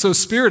 And so,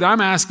 Spirit, I'm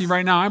asking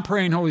right now, I'm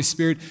praying, Holy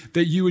Spirit,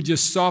 that you would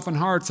just soften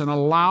hearts and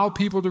allow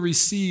people to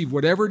receive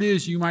whatever it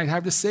is you might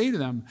have to say to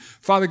them.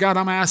 Father God,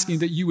 I'm asking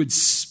that you would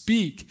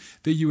speak,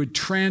 that you would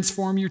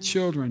transform your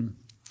children.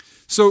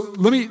 So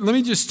let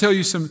me just tell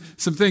you some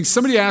things.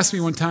 Somebody asked me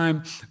one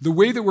time, the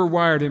way that we're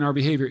wired in our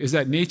behavior, is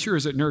that nature or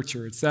is it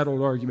nurture? It's that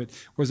old argument.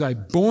 Was I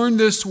born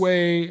this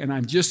way and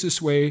I'm just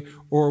this way,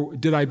 or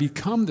did I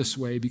become this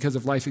way because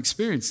of life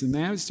experience? And the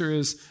answer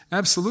is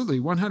absolutely,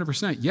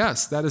 100%.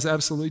 Yes, that is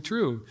absolutely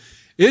true.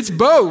 It's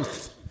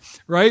both,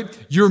 right?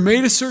 You're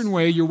made a certain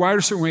way, you're wired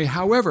a certain way.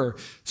 However,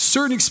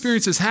 certain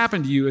experiences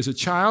happen to you as a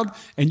child,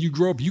 and you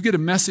grow up, you get a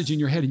message in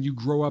your head, and you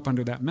grow up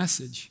under that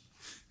message.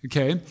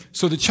 Okay,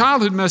 so the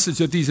childhood message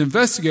that these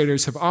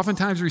investigators have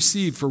oftentimes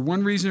received for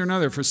one reason or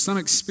another, for some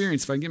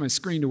experience, if I can get my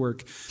screen to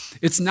work,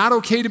 it's not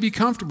okay to be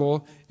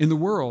comfortable in the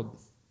world.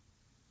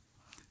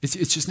 It's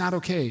just not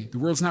okay. The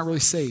world's not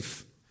really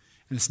safe.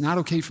 And it's not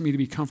okay for me to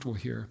be comfortable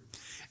here.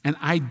 And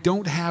I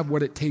don't have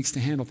what it takes to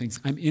handle things.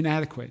 I'm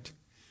inadequate.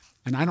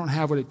 And I don't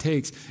have what it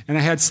takes. And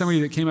I had somebody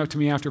that came up to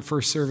me after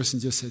first service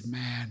and just said,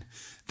 man,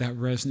 that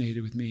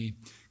resonated with me.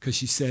 Because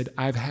she said,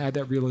 I've had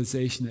that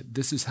realization that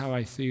this is how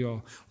I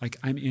feel, like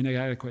I'm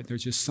inadequate.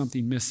 There's just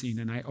something missing,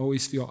 and I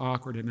always feel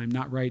awkward, and I'm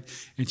not right.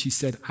 And she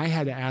said, I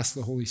had to ask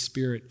the Holy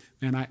Spirit,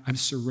 man, I'm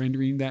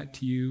surrendering that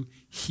to you.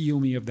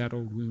 Heal me of that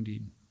old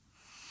wounding.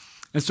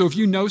 And so if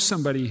you know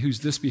somebody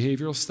who's this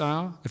behavioral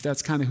style, if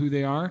that's kind of who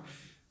they are,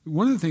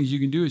 one of the things you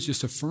can do is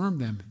just affirm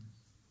them.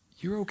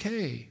 You're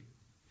okay.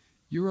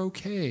 You're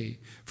okay.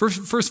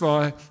 First of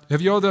all, have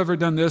you all ever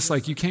done this?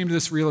 Like you came to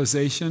this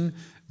realization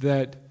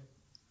that,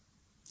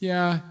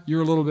 yeah,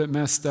 you're a little bit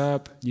messed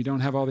up. You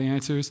don't have all the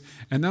answers.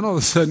 And then all of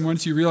a sudden,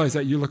 once you realize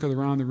that, you look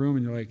around the room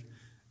and you're like,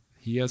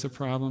 he has a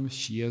problem,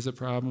 she has a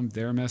problem,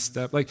 they're messed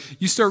up.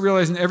 Like you start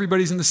realizing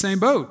everybody's in the same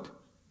boat.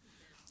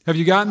 Have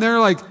you gotten there?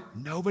 Like,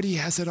 nobody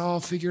has it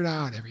all figured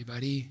out,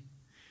 everybody.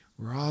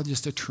 We're all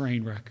just a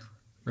train wreck,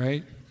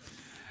 right?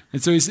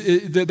 And so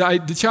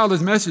the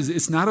child's message is,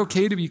 it's not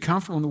okay to be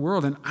comfortable in the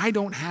world, and I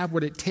don't have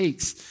what it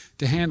takes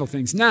to handle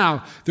things.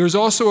 Now, there's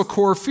also a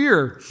core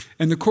fear,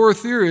 and the core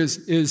fear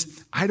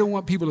is I don't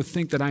want people to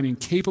think that I'm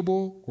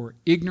incapable or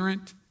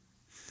ignorant.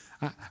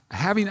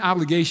 Having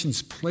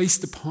obligations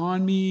placed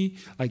upon me,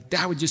 like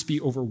that would just be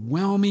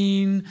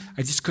overwhelming.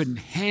 I just couldn't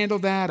handle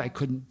that. I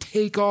couldn't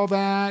take all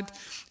that.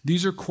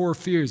 These are core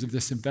fears of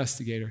this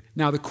investigator.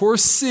 Now, the core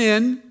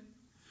sin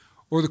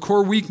or the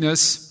core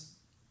weakness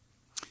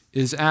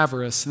is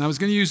avarice. And I was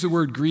going to use the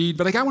word greed,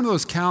 but I got one of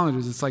those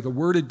calendars. It's like a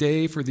word a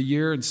day for the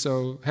year, and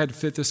so I had to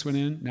fit this one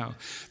in. No.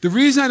 The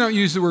reason I don't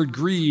use the word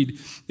greed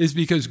is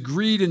because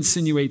greed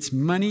insinuates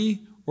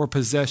money or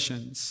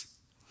possessions.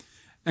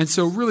 And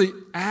so really,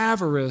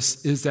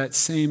 avarice is that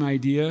same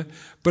idea,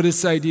 but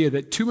it's the idea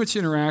that too much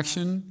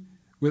interaction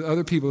with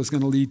other people is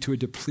going to lead to a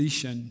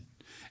depletion.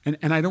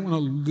 And I don't want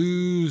to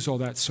lose all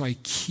that, so I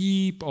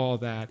keep all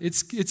that.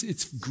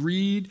 It's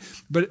greed,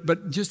 but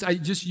I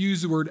just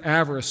use the word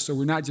avarice, so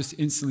we're not just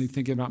instantly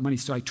thinking about money.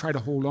 So I try to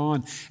hold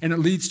on, and it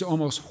leads to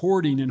almost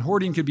hoarding. And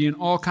hoarding could be in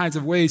all kinds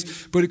of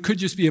ways, but it could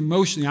just be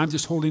emotionally. I'm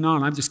just holding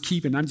on. I'm just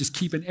keeping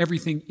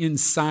everything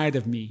inside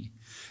of me.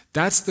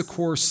 That's the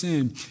core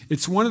sin.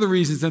 It's one of the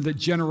reasons that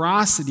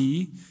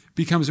generosity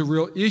becomes a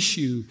real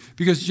issue,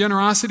 because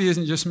generosity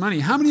isn't just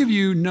money. How many of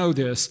you know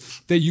this,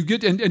 that you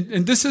get,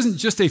 and this isn't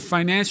just a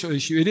financial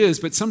issue, it is,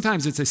 but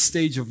sometimes it's a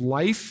stage of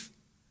life,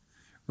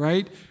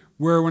 right?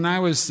 Where when I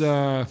was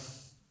 30,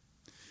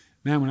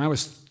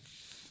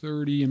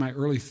 in my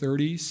early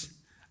 30s,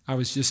 I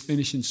was just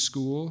finishing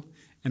school,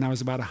 and I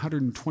was about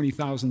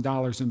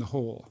 $120,000 in the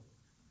hole.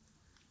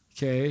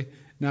 Okay?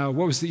 Now,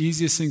 what was the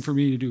easiest thing for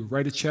me to do?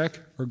 Write a check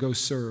or go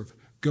serve?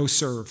 Go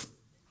serve.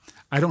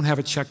 I don't have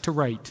a check to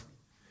write.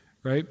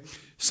 Right?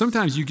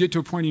 Sometimes you get to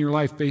a point in your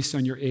life based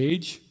on your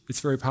age,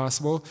 it's very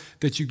possible,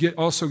 that you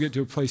also get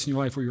to a place in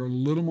your life where you're a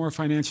little more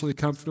financially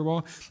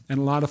comfortable, and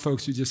a lot of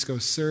folks who just go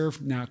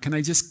serve. Now, can I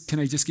just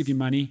give you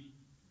money?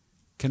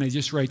 Can I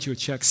just write you a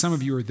check? Some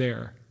of you are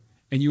there,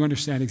 and you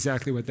understand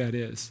exactly what that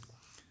is.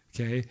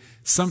 Okay?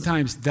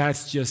 Sometimes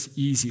that's just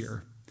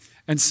easier.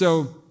 And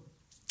so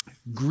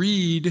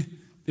greed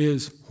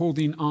is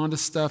holding on to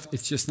stuff.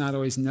 It's just not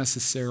always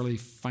necessarily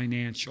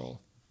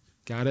financial.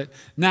 Got it?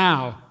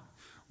 Now,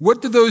 what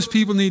do those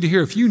people need to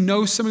hear? If you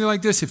know somebody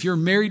like this, if you're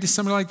married to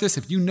somebody like this,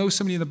 if you know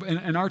somebody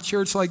in our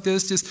church like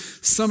this,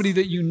 just somebody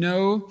that you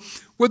know,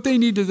 what they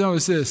need to know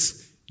is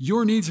this: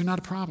 your needs are not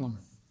a problem.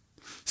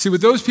 See, what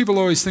those people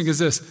always think is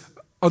this: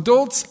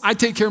 adults, I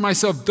take care of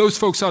myself. Those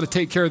folks ought to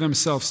take care of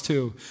themselves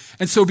too.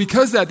 And so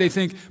because of that, they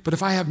think, but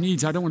if I have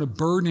needs, I don't want to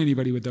burden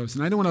anybody with those.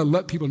 And I don't want to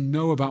let people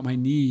know about my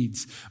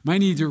needs. My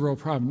needs are a real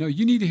problem. No,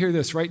 you need to hear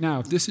this right now.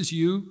 If this is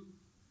you,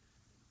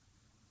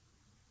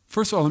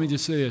 first of all, let me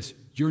just say this.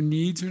 Your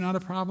needs are not a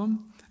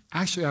problem.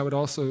 Actually, I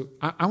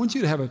want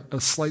you to have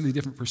a slightly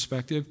different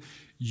perspective.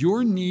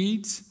 Your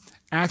needs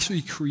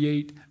actually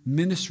create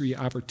ministry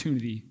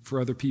opportunity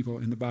for other people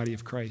in the body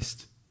of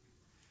Christ.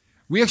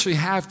 We actually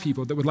have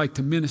people that would like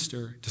to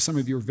minister to some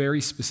of your very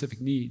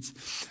specific needs.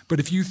 But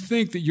if you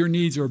think that your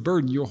needs are a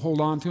burden, you'll hold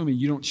on to them and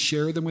you don't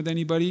share them with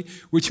anybody,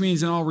 which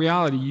means in all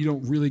reality, you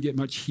don't really get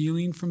much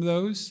healing from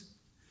those.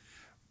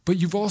 But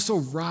you've also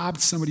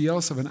robbed somebody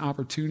else of an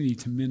opportunity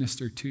to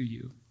minister to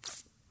you.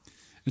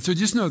 And so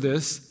just know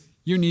this: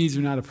 your needs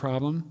are not a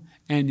problem,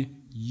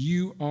 and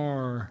you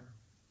are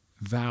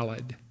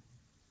valid.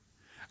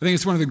 I think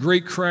it's one of the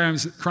great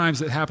crimes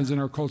that happens in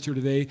our culture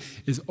today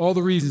is all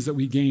the reasons that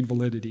we gain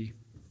validity.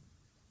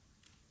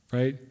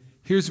 Right?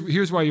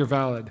 Here's why you're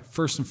valid,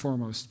 first and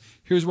foremost.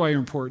 Here's why you're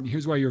important.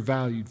 Here's why you're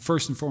valued,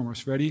 first and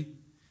foremost. Ready?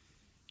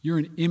 You're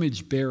an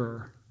image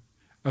bearer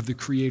of the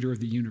creator of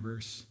the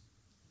universe.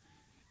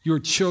 You're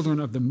children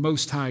of the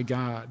Most High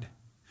God.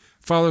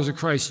 Followers of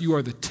Christ, you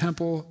are the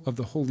temple of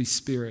the Holy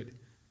Spirit.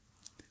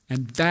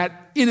 And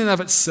that in and of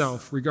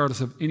itself,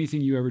 regardless of anything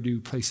you ever do,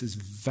 places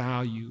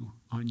value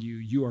on you.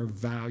 You are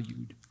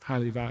valued,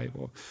 highly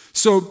valuable.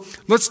 So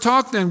let's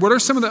talk then. What are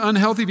some of the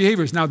unhealthy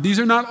behaviors? Now, these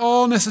are not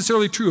all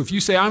necessarily true. If you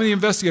say, I'm the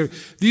investigator,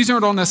 these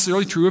aren't all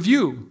necessarily true of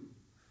you.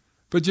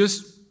 But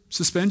just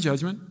suspend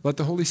judgment. Let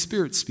the Holy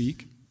Spirit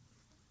speak.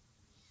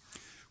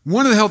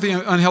 One of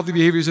the unhealthy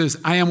behaviors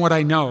is, I am what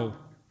I know.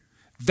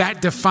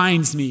 That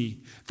defines me.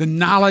 The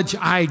knowledge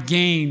I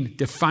gain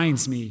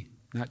defines me.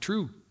 Not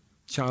true.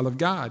 Child of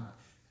God.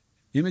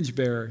 Image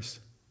bearers.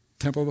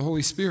 Temple of the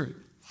Holy Spirit.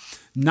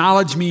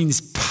 Knowledge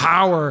means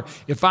power.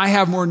 If I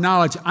have more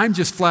knowledge, I'm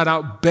just flat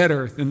out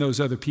better than those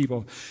other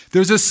people.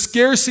 There's a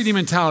scarcity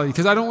mentality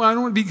because I don't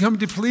want to become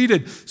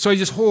depleted. So I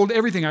just hold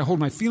everything. I hold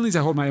my feelings.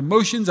 I hold my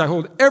emotions. I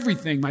hold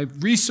everything. My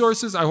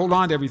resources. I hold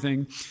on to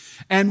everything.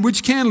 And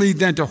which can lead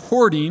then to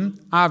hoarding,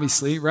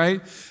 obviously,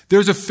 right?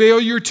 There's a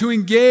failure to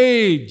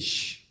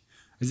engage.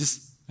 I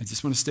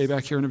just want to stay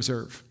back here and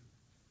observe.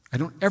 I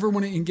don't ever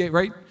want to engage,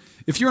 right?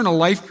 If you're in a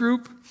life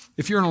group,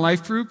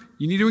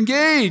 you need to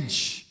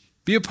engage.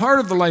 Be a part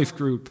of the life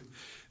group.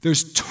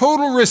 There's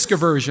total risk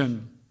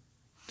aversion.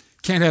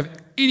 Can't have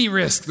any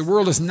risk. The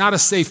world is not a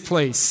safe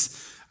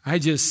place. I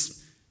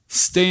just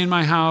stay in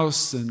my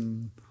house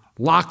and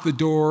lock the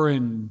door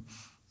and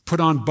put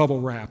on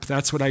bubble wrap.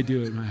 That's what I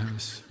do at my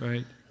house,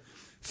 right?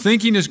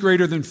 Thinking is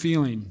greater than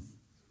feeling.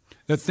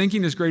 That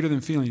thinking is greater than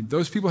feeling.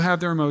 Those people have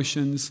their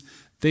emotions.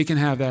 They can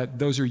have that.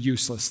 Those are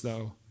useless,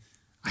 though.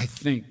 I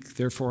think,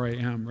 therefore I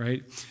am,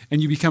 right?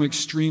 And you become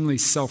extremely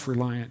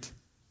self-reliant.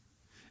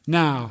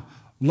 Now,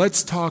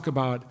 let's talk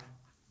about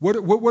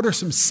what are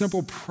some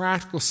simple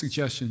practical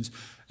suggestions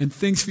and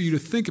things for you to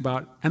think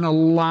about and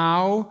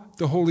allow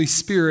the Holy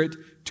Spirit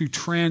to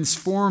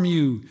transform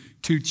you,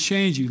 to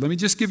change you. Let me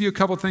just give you a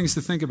couple things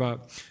to think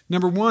about.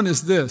 Number one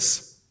is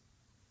this.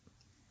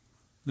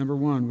 Number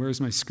one,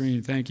 where's my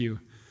screen? Thank you.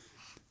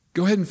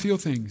 Go ahead and feel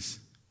things.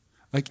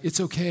 Like, it's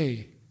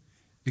okay.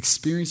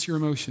 Experience your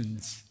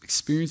emotions.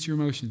 Experience your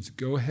emotions.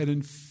 Go ahead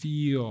and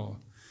feel.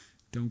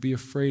 Don't be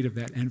afraid of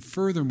that. And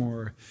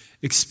furthermore,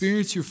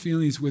 experience your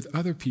feelings with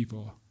other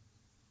people.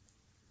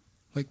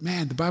 Like,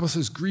 man, the Bible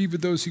says, grieve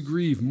with those who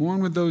grieve,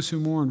 mourn with those who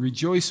mourn,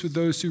 rejoice with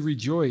those who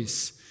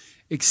rejoice.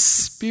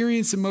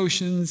 Experience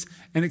emotions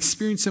and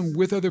experience them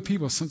with other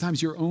people,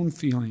 sometimes your own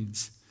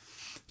feelings.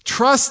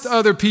 Trust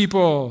other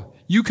people.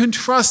 You can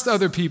trust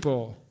other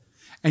people.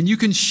 And you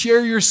can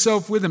share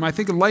yourself with them. I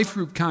think a life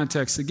group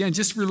context, again,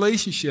 just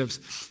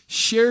relationships.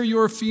 Share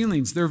your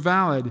feelings. They're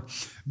valid.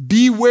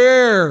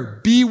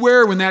 Beware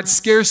when that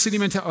scarcity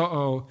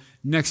mentality,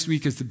 next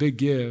week is the big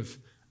give.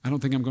 I don't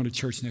think I'm going to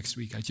church next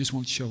week. I just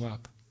won't show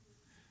up,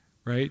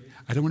 right?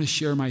 I don't want to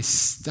share my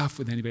stuff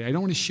with anybody. I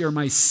don't want to share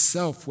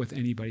myself with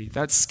anybody.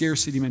 That's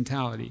scarcity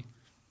mentality.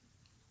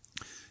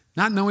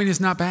 Not knowing is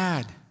not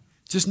bad.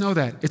 Just know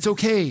that. It's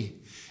okay.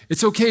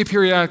 It's okay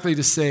periodically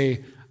to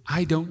say,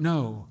 I don't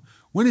know.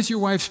 When is your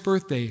wife's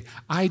birthday?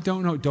 I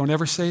don't know. Don't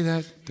ever say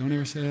that. Don't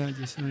ever say that.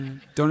 Just say that.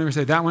 Don't ever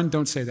say that one.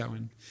 Don't say that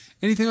one.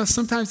 Anything else?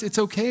 Sometimes it's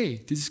okay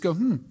to just go,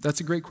 that's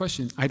a great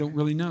question. I don't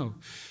really know.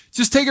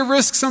 Just take a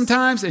risk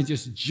sometimes and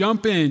just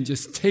jump in.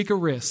 Just take a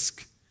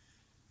risk.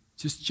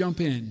 Just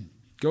jump in.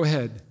 Go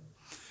ahead.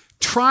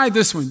 Try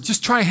this one.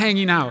 Just try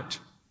hanging out.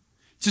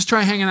 Just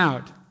try hanging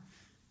out.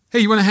 Hey,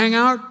 you want to hang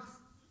out?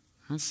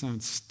 That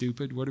sounds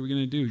stupid. What are we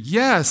going to do?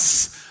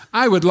 Yes,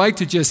 I would like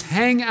to just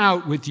hang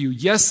out with you.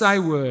 Yes, I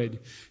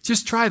would.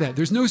 Just try that.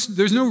 There's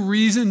no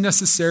reason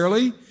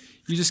necessarily.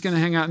 You're just going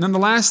to hang out. And then the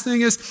last thing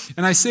is,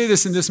 and I say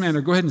this in this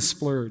manner, go ahead and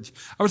splurge.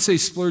 I would say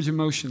splurge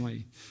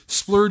emotionally.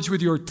 Splurge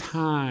with your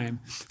time.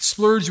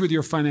 Splurge with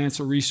your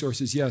financial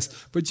resources, yes.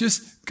 But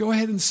just go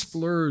ahead and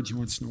splurge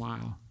once in a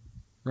while.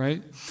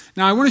 Right?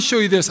 Now, I want to show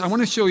you this. I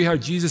want to show you how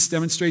Jesus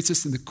demonstrates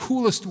this in the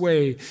coolest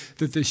way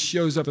that this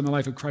shows up in the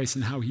life of Christ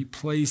and how he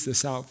plays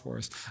this out for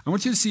us. I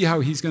want you to see how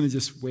he's going to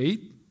just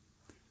wait,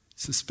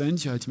 suspend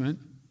judgment,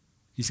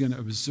 he's going to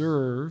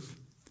observe,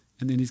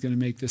 and then he's going to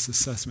make this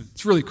assessment.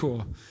 It's really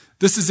cool.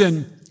 This is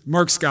in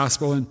Mark's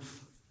gospel, and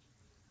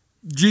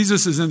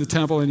Jesus is in the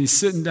temple, and he's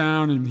sitting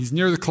down, and he's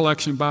near the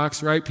collection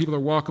box, right? People are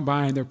walking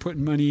by, and they're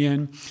putting money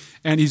in,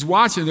 and he's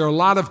watching. There are a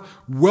lot of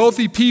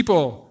wealthy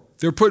people.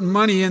 They're putting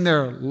money in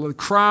there.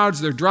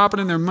 Crowds, they're dropping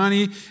in their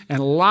money.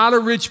 And a lot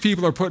of rich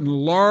people are putting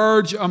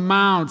large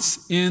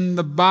amounts in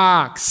the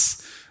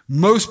box.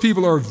 Most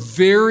people are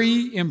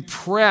very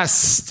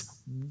impressed.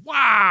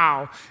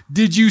 Wow.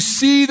 Did you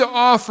see the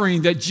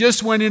offering that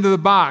just went into the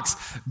box?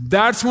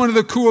 That's one of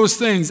the coolest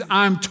things.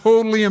 I'm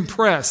totally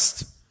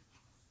impressed.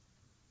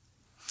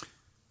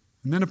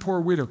 And then a poor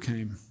widow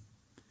came.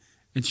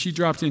 And she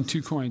dropped in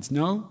 2 coins.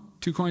 No?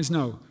 2 coins?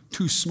 No.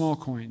 2 small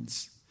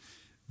coins.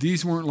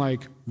 These weren't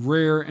like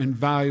rare and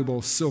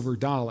valuable silver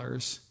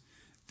dollars.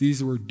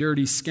 These were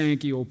dirty,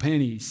 skanky old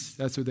pennies.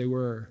 That's what they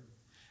were.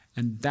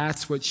 And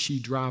that's what she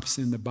drops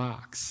in the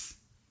box.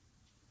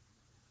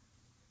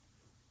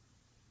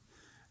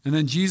 And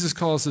then Jesus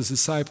calls his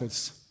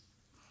disciples.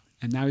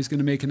 And now he's going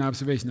to make an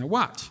observation. Now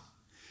watch.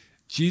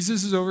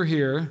 Jesus is over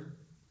here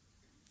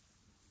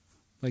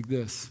like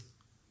this.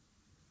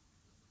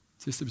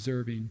 Just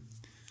observing.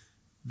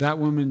 That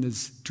woman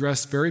is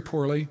dressed very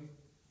poorly.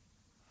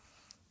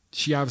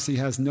 She obviously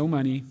has no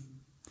money.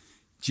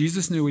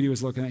 Jesus knew what he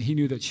was looking at. He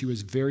knew that she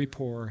was very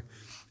poor.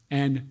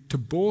 And to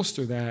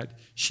bolster that,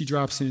 she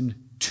drops in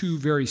 2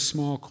 very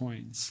small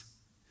coins.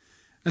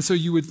 And so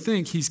you would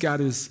think he's got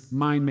his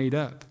mind made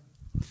up.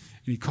 And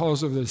he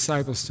calls over the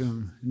disciples to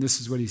him, and this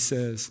is what he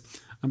says.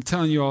 I'm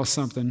telling you all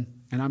something,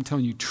 and I'm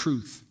telling you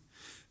truth.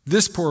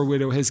 This poor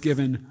widow has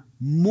given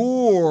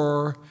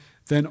more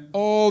than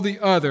all the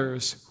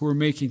others who are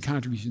making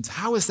contributions.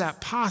 How is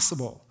that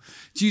possible?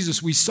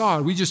 Jesus, we saw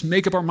it. We just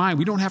make up our mind.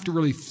 We don't have to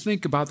really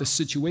think about the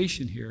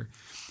situation here.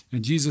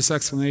 And Jesus'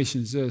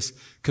 explanation is this,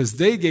 because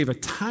they gave a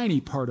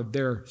tiny part of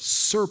their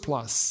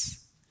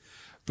surplus.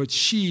 But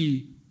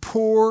she,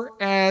 poor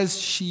as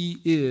she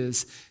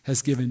is,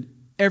 has given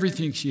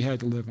everything she had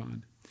to live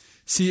on.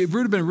 See, it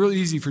would have been really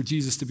easy for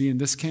Jesus to be in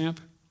this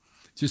camp,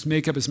 just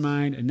make up his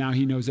mind, and now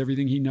he knows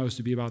everything he knows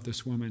to be about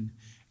this woman.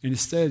 And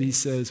instead he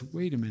says,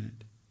 wait a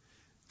minute,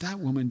 that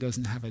woman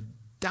doesn't have a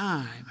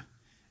dime.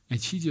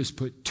 And she just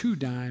put 2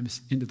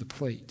 dimes into the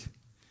plate.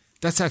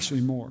 That's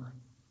actually more.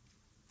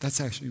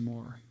 That's actually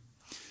more.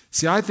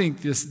 See, I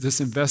think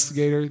this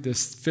investigator,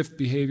 this fifth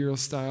behavioral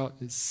style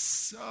is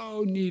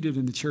so needed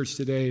in the church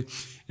today.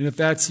 And if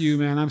that's you,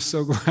 man, I'm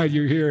so glad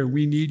you're here, and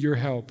we need your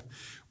help.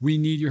 We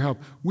need your help.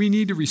 We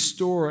need to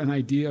restore an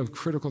idea of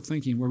critical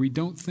thinking where we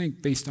don't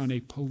think based on a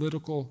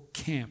political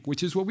camp,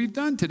 which is what we've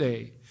done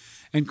today.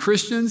 And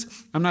Christians,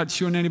 I'm not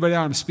chewing anybody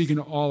out, I'm speaking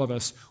to all of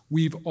us.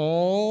 We've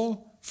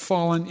all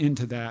fallen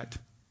into that.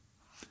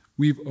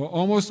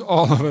 Almost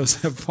all of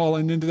us have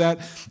fallen into that,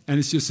 and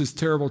it's just this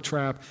terrible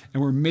trap,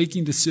 and we're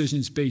making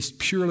decisions based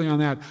purely on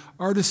that.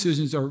 Our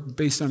decisions are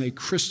based on a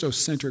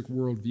Christocentric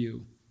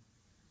worldview,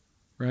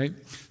 right?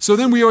 So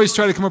then we always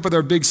try to come up with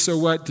our big so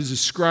what to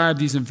describe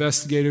these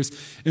investigators.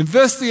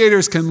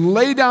 Investigators can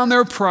lay down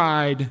their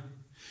pride,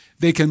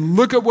 they can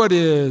look at what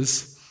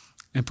is,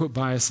 and put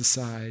bias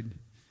aside.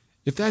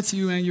 If that's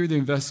you and you're the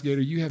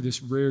investigator, you have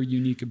this rare,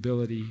 unique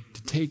ability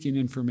to take in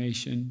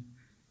information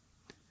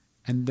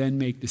and then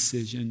make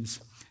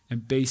decisions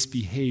and base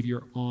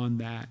behavior on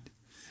that.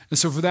 And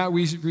so for that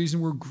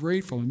reason, we're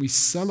grateful and we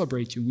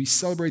celebrate you. We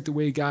celebrate the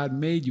way God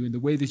made you and the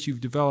way that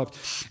you've developed.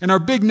 And our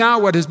big now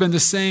what has been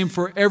the same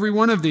for every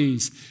one of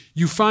these.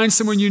 You find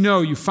someone you know,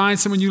 you find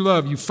someone you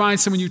love, you find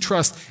someone you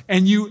trust,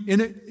 and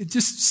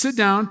just sit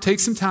down, take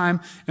some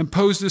time, and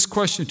pose this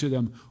question to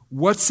them.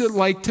 What's it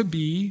like to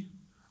be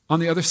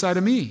on the other side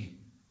of me?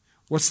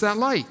 What's that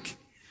like?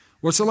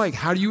 What's it like?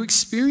 How do you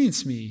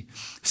experience me?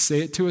 Say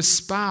it to a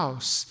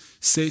spouse.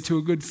 Say it to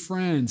a good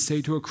friend. Say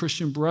it to a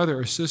Christian brother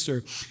or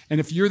sister.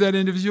 And if you're that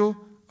individual,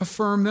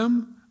 affirm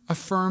them.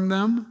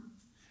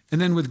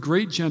 And then with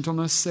great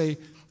gentleness, say,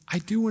 I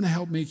do want to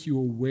help make you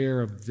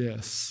aware of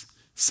this.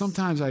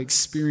 Sometimes I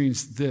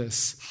experience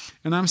this.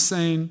 And I'm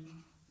saying,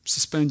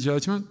 suspend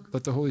judgment.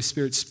 Let the Holy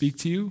Spirit speak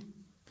to you.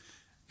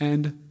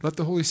 And let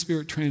the Holy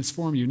Spirit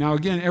transform you. Now,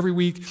 again, every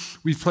week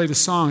we've played a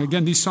song.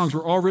 Again, these songs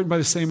were all written by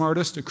the same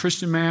artist, a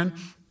Christian man,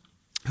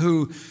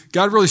 who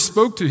God really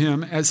spoke to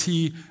him as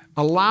he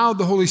allowed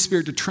the Holy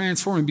Spirit to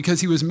transform him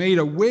because he was made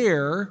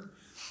aware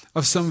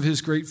of some of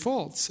his great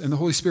faults. And the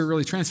Holy Spirit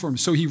really transformed him.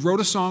 So he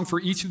wrote a song for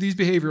each of these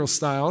behavioral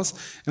styles.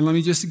 And let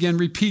me just again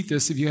repeat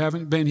this if you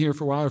haven't been here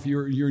for a while, if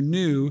you're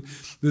new.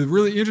 The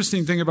really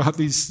interesting thing about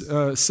these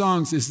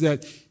songs is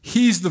that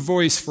he's the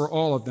voice for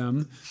all of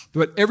them.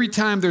 But every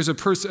time there's a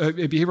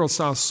behavioral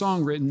style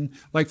song written,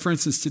 like for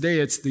instance today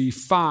it's the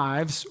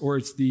fives or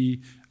it's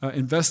the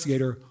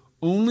investigator,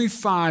 only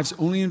fives,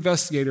 only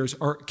investigators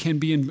can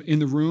be in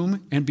the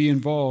room and be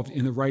involved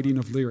in the writing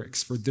of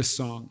lyrics for this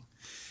song.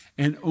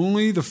 And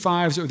only the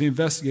fives or the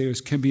investigators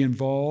can be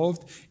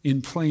involved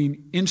in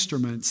playing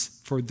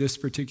instruments for this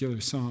particular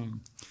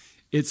song.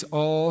 It's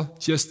all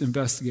just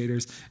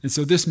investigators. And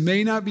so this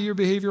may not be your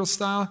behavioral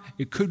style.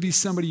 It could be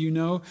somebody you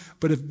know.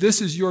 But if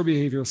this is your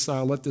behavioral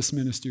style, let this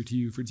minister to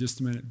you for just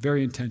a minute.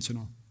 Very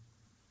intentional.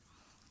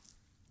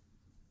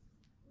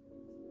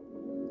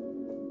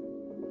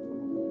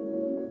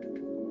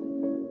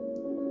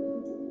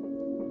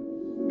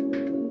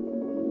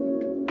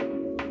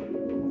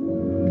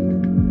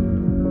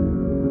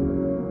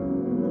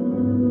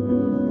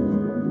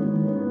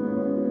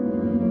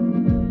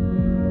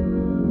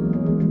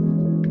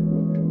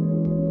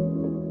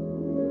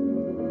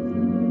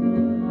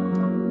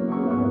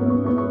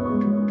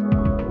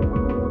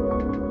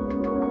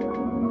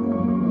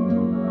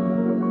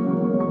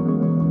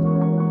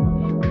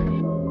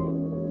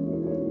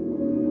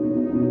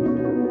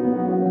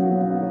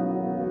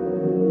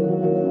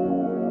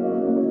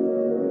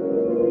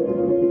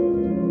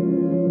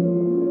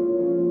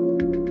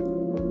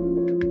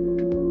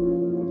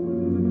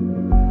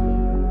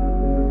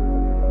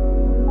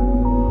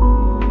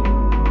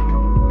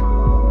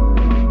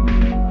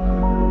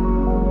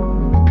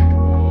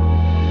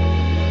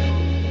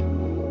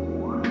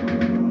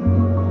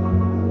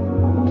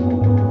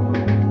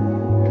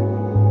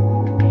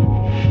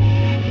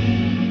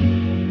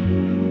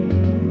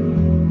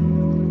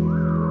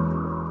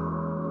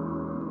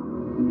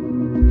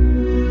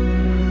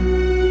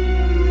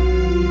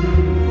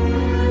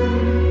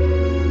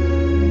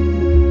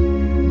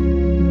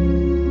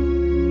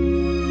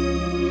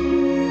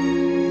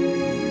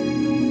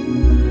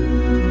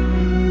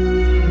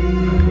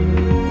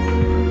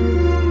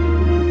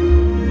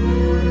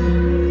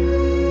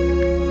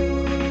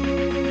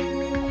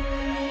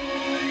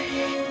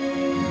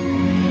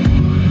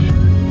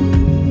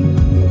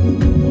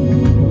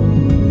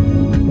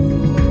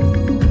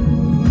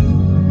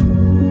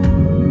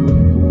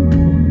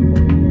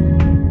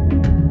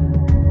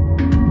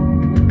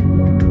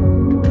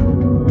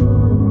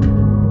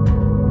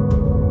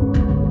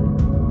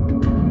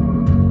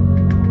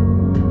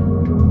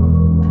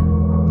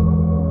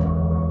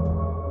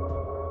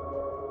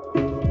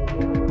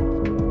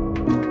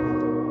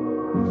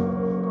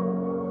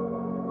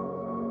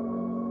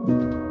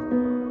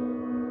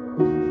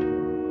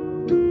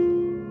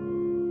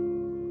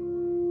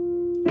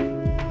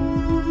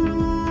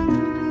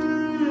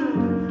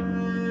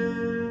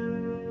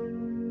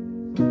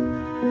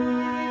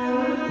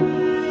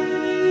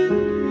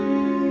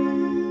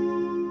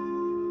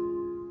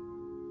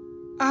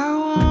 I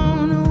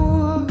wanna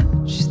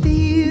watch the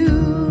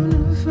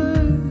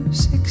universe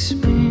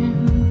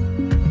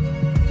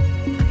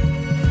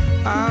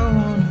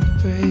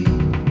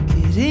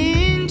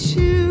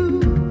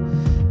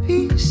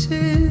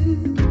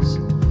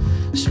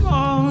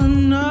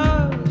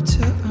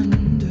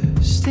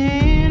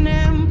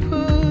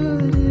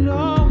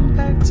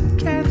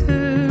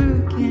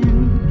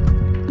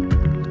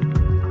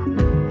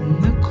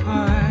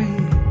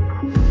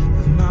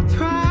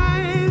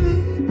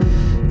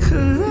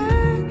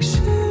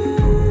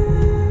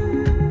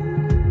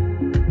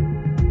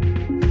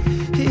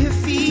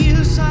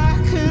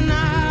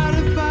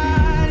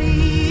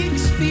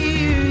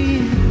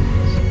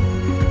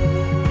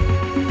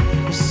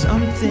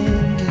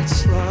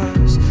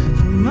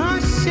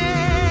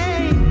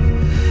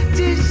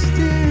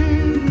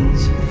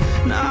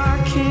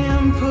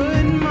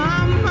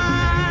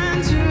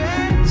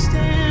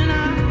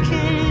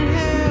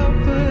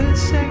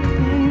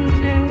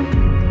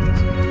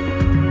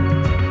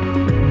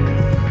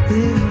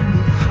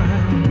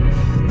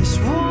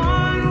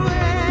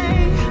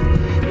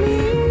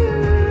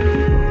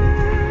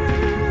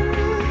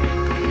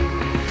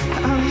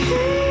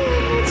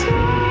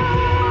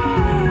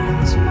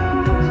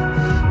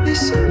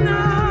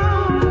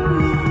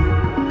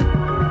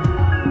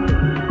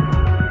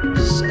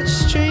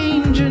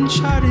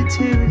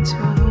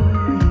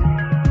territory.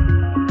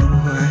 A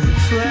white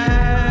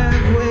flag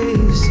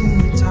waves in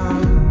the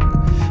dark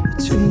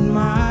between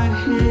my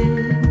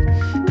head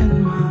and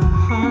my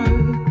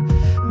heart.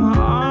 My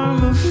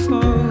armor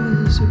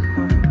falls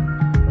apart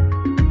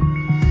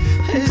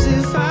as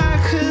if I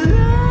could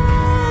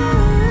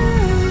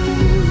let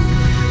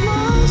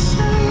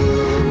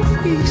myself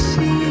be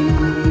seen,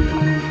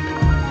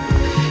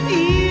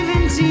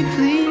 even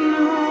deeply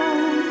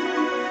known,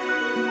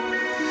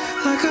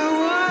 like I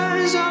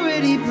was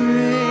already braving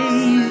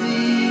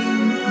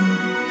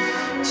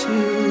to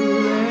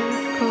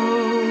let go.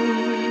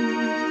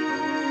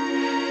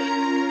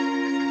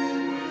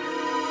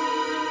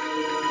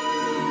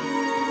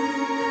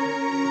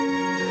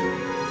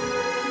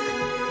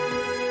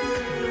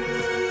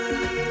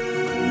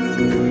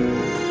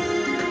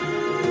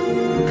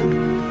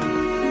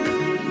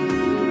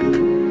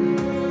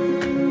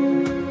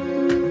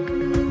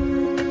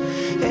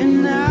 And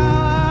now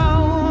I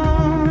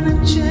wanna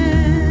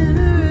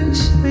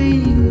generously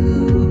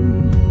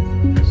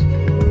lose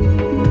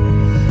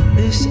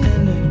this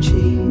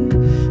energy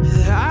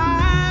that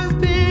I've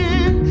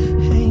been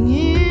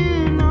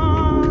hanging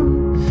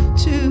on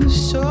to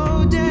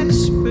so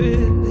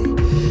desperately.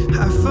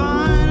 I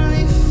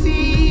finally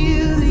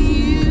feel the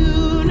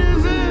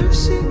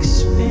universe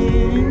expand.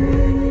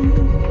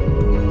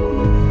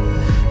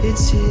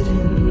 It's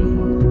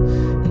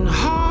hidden in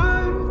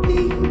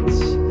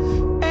heartbeats,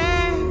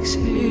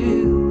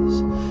 exhales,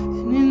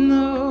 and in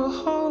the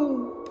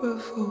hope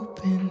of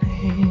open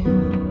hands.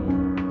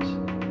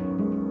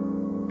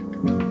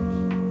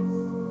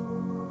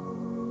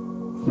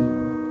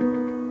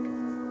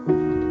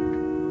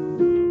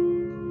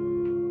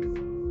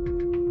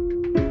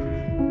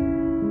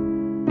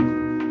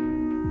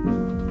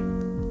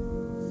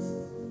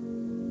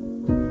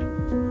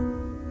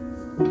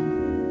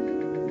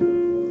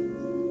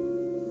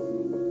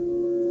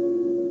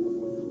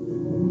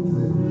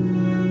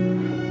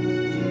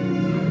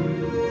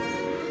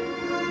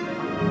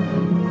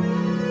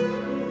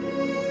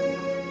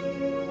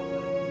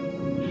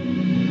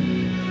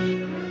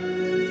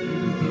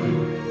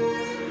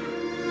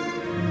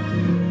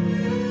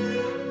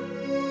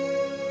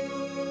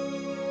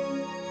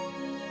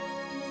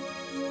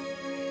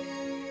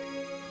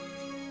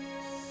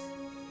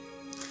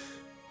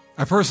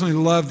 I personally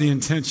love the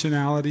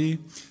intentionality.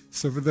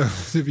 So for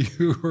those of you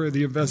who are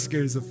the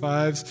investigators of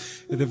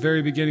fives, at the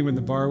very beginning when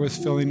the bar was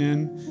filling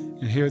in,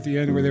 and here at the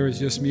end where there was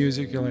just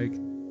music, you're like,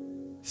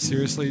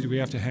 seriously, do we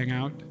have to hang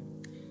out?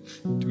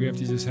 Do we have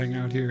to just hang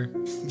out here?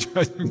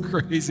 Drives me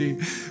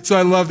crazy. So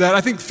I love that.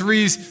 I think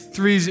threes,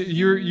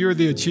 you're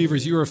the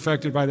achievers. You were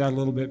affected by that a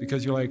little bit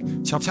because you're like,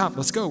 chop, chop,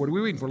 let's go. What are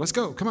we waiting for? Let's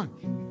go. Come on.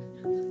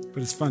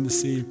 But it's fun to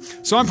see.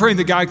 So I'm praying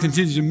that God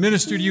continues to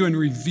minister to you and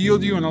reveal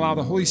to you and allow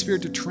the Holy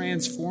Spirit to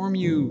transform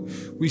you.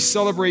 We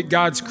celebrate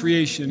God's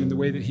creation in the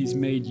way that He's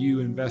made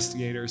you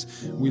investigators.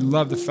 We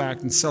love the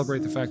fact and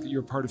celebrate the fact that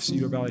you're part of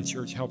Cedar Valley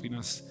Church, helping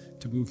us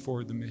to move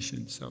forward the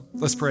mission. So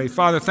let's pray.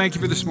 Father, thank you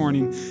for this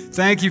morning.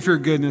 Thank you for your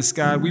goodness,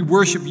 God. We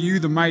worship you,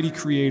 the mighty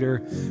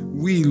creator.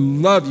 We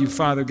love you,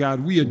 Father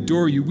God. We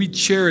adore you. We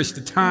cherish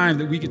the time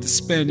that we get to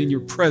spend in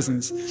your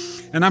presence.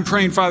 And I'm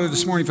praying, Father,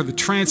 this morning for the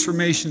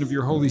transformation of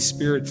your Holy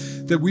Spirit,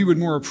 that we would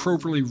more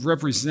appropriately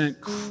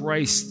represent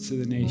Christ to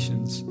the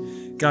nations.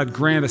 God,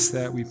 grant us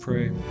that, we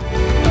pray.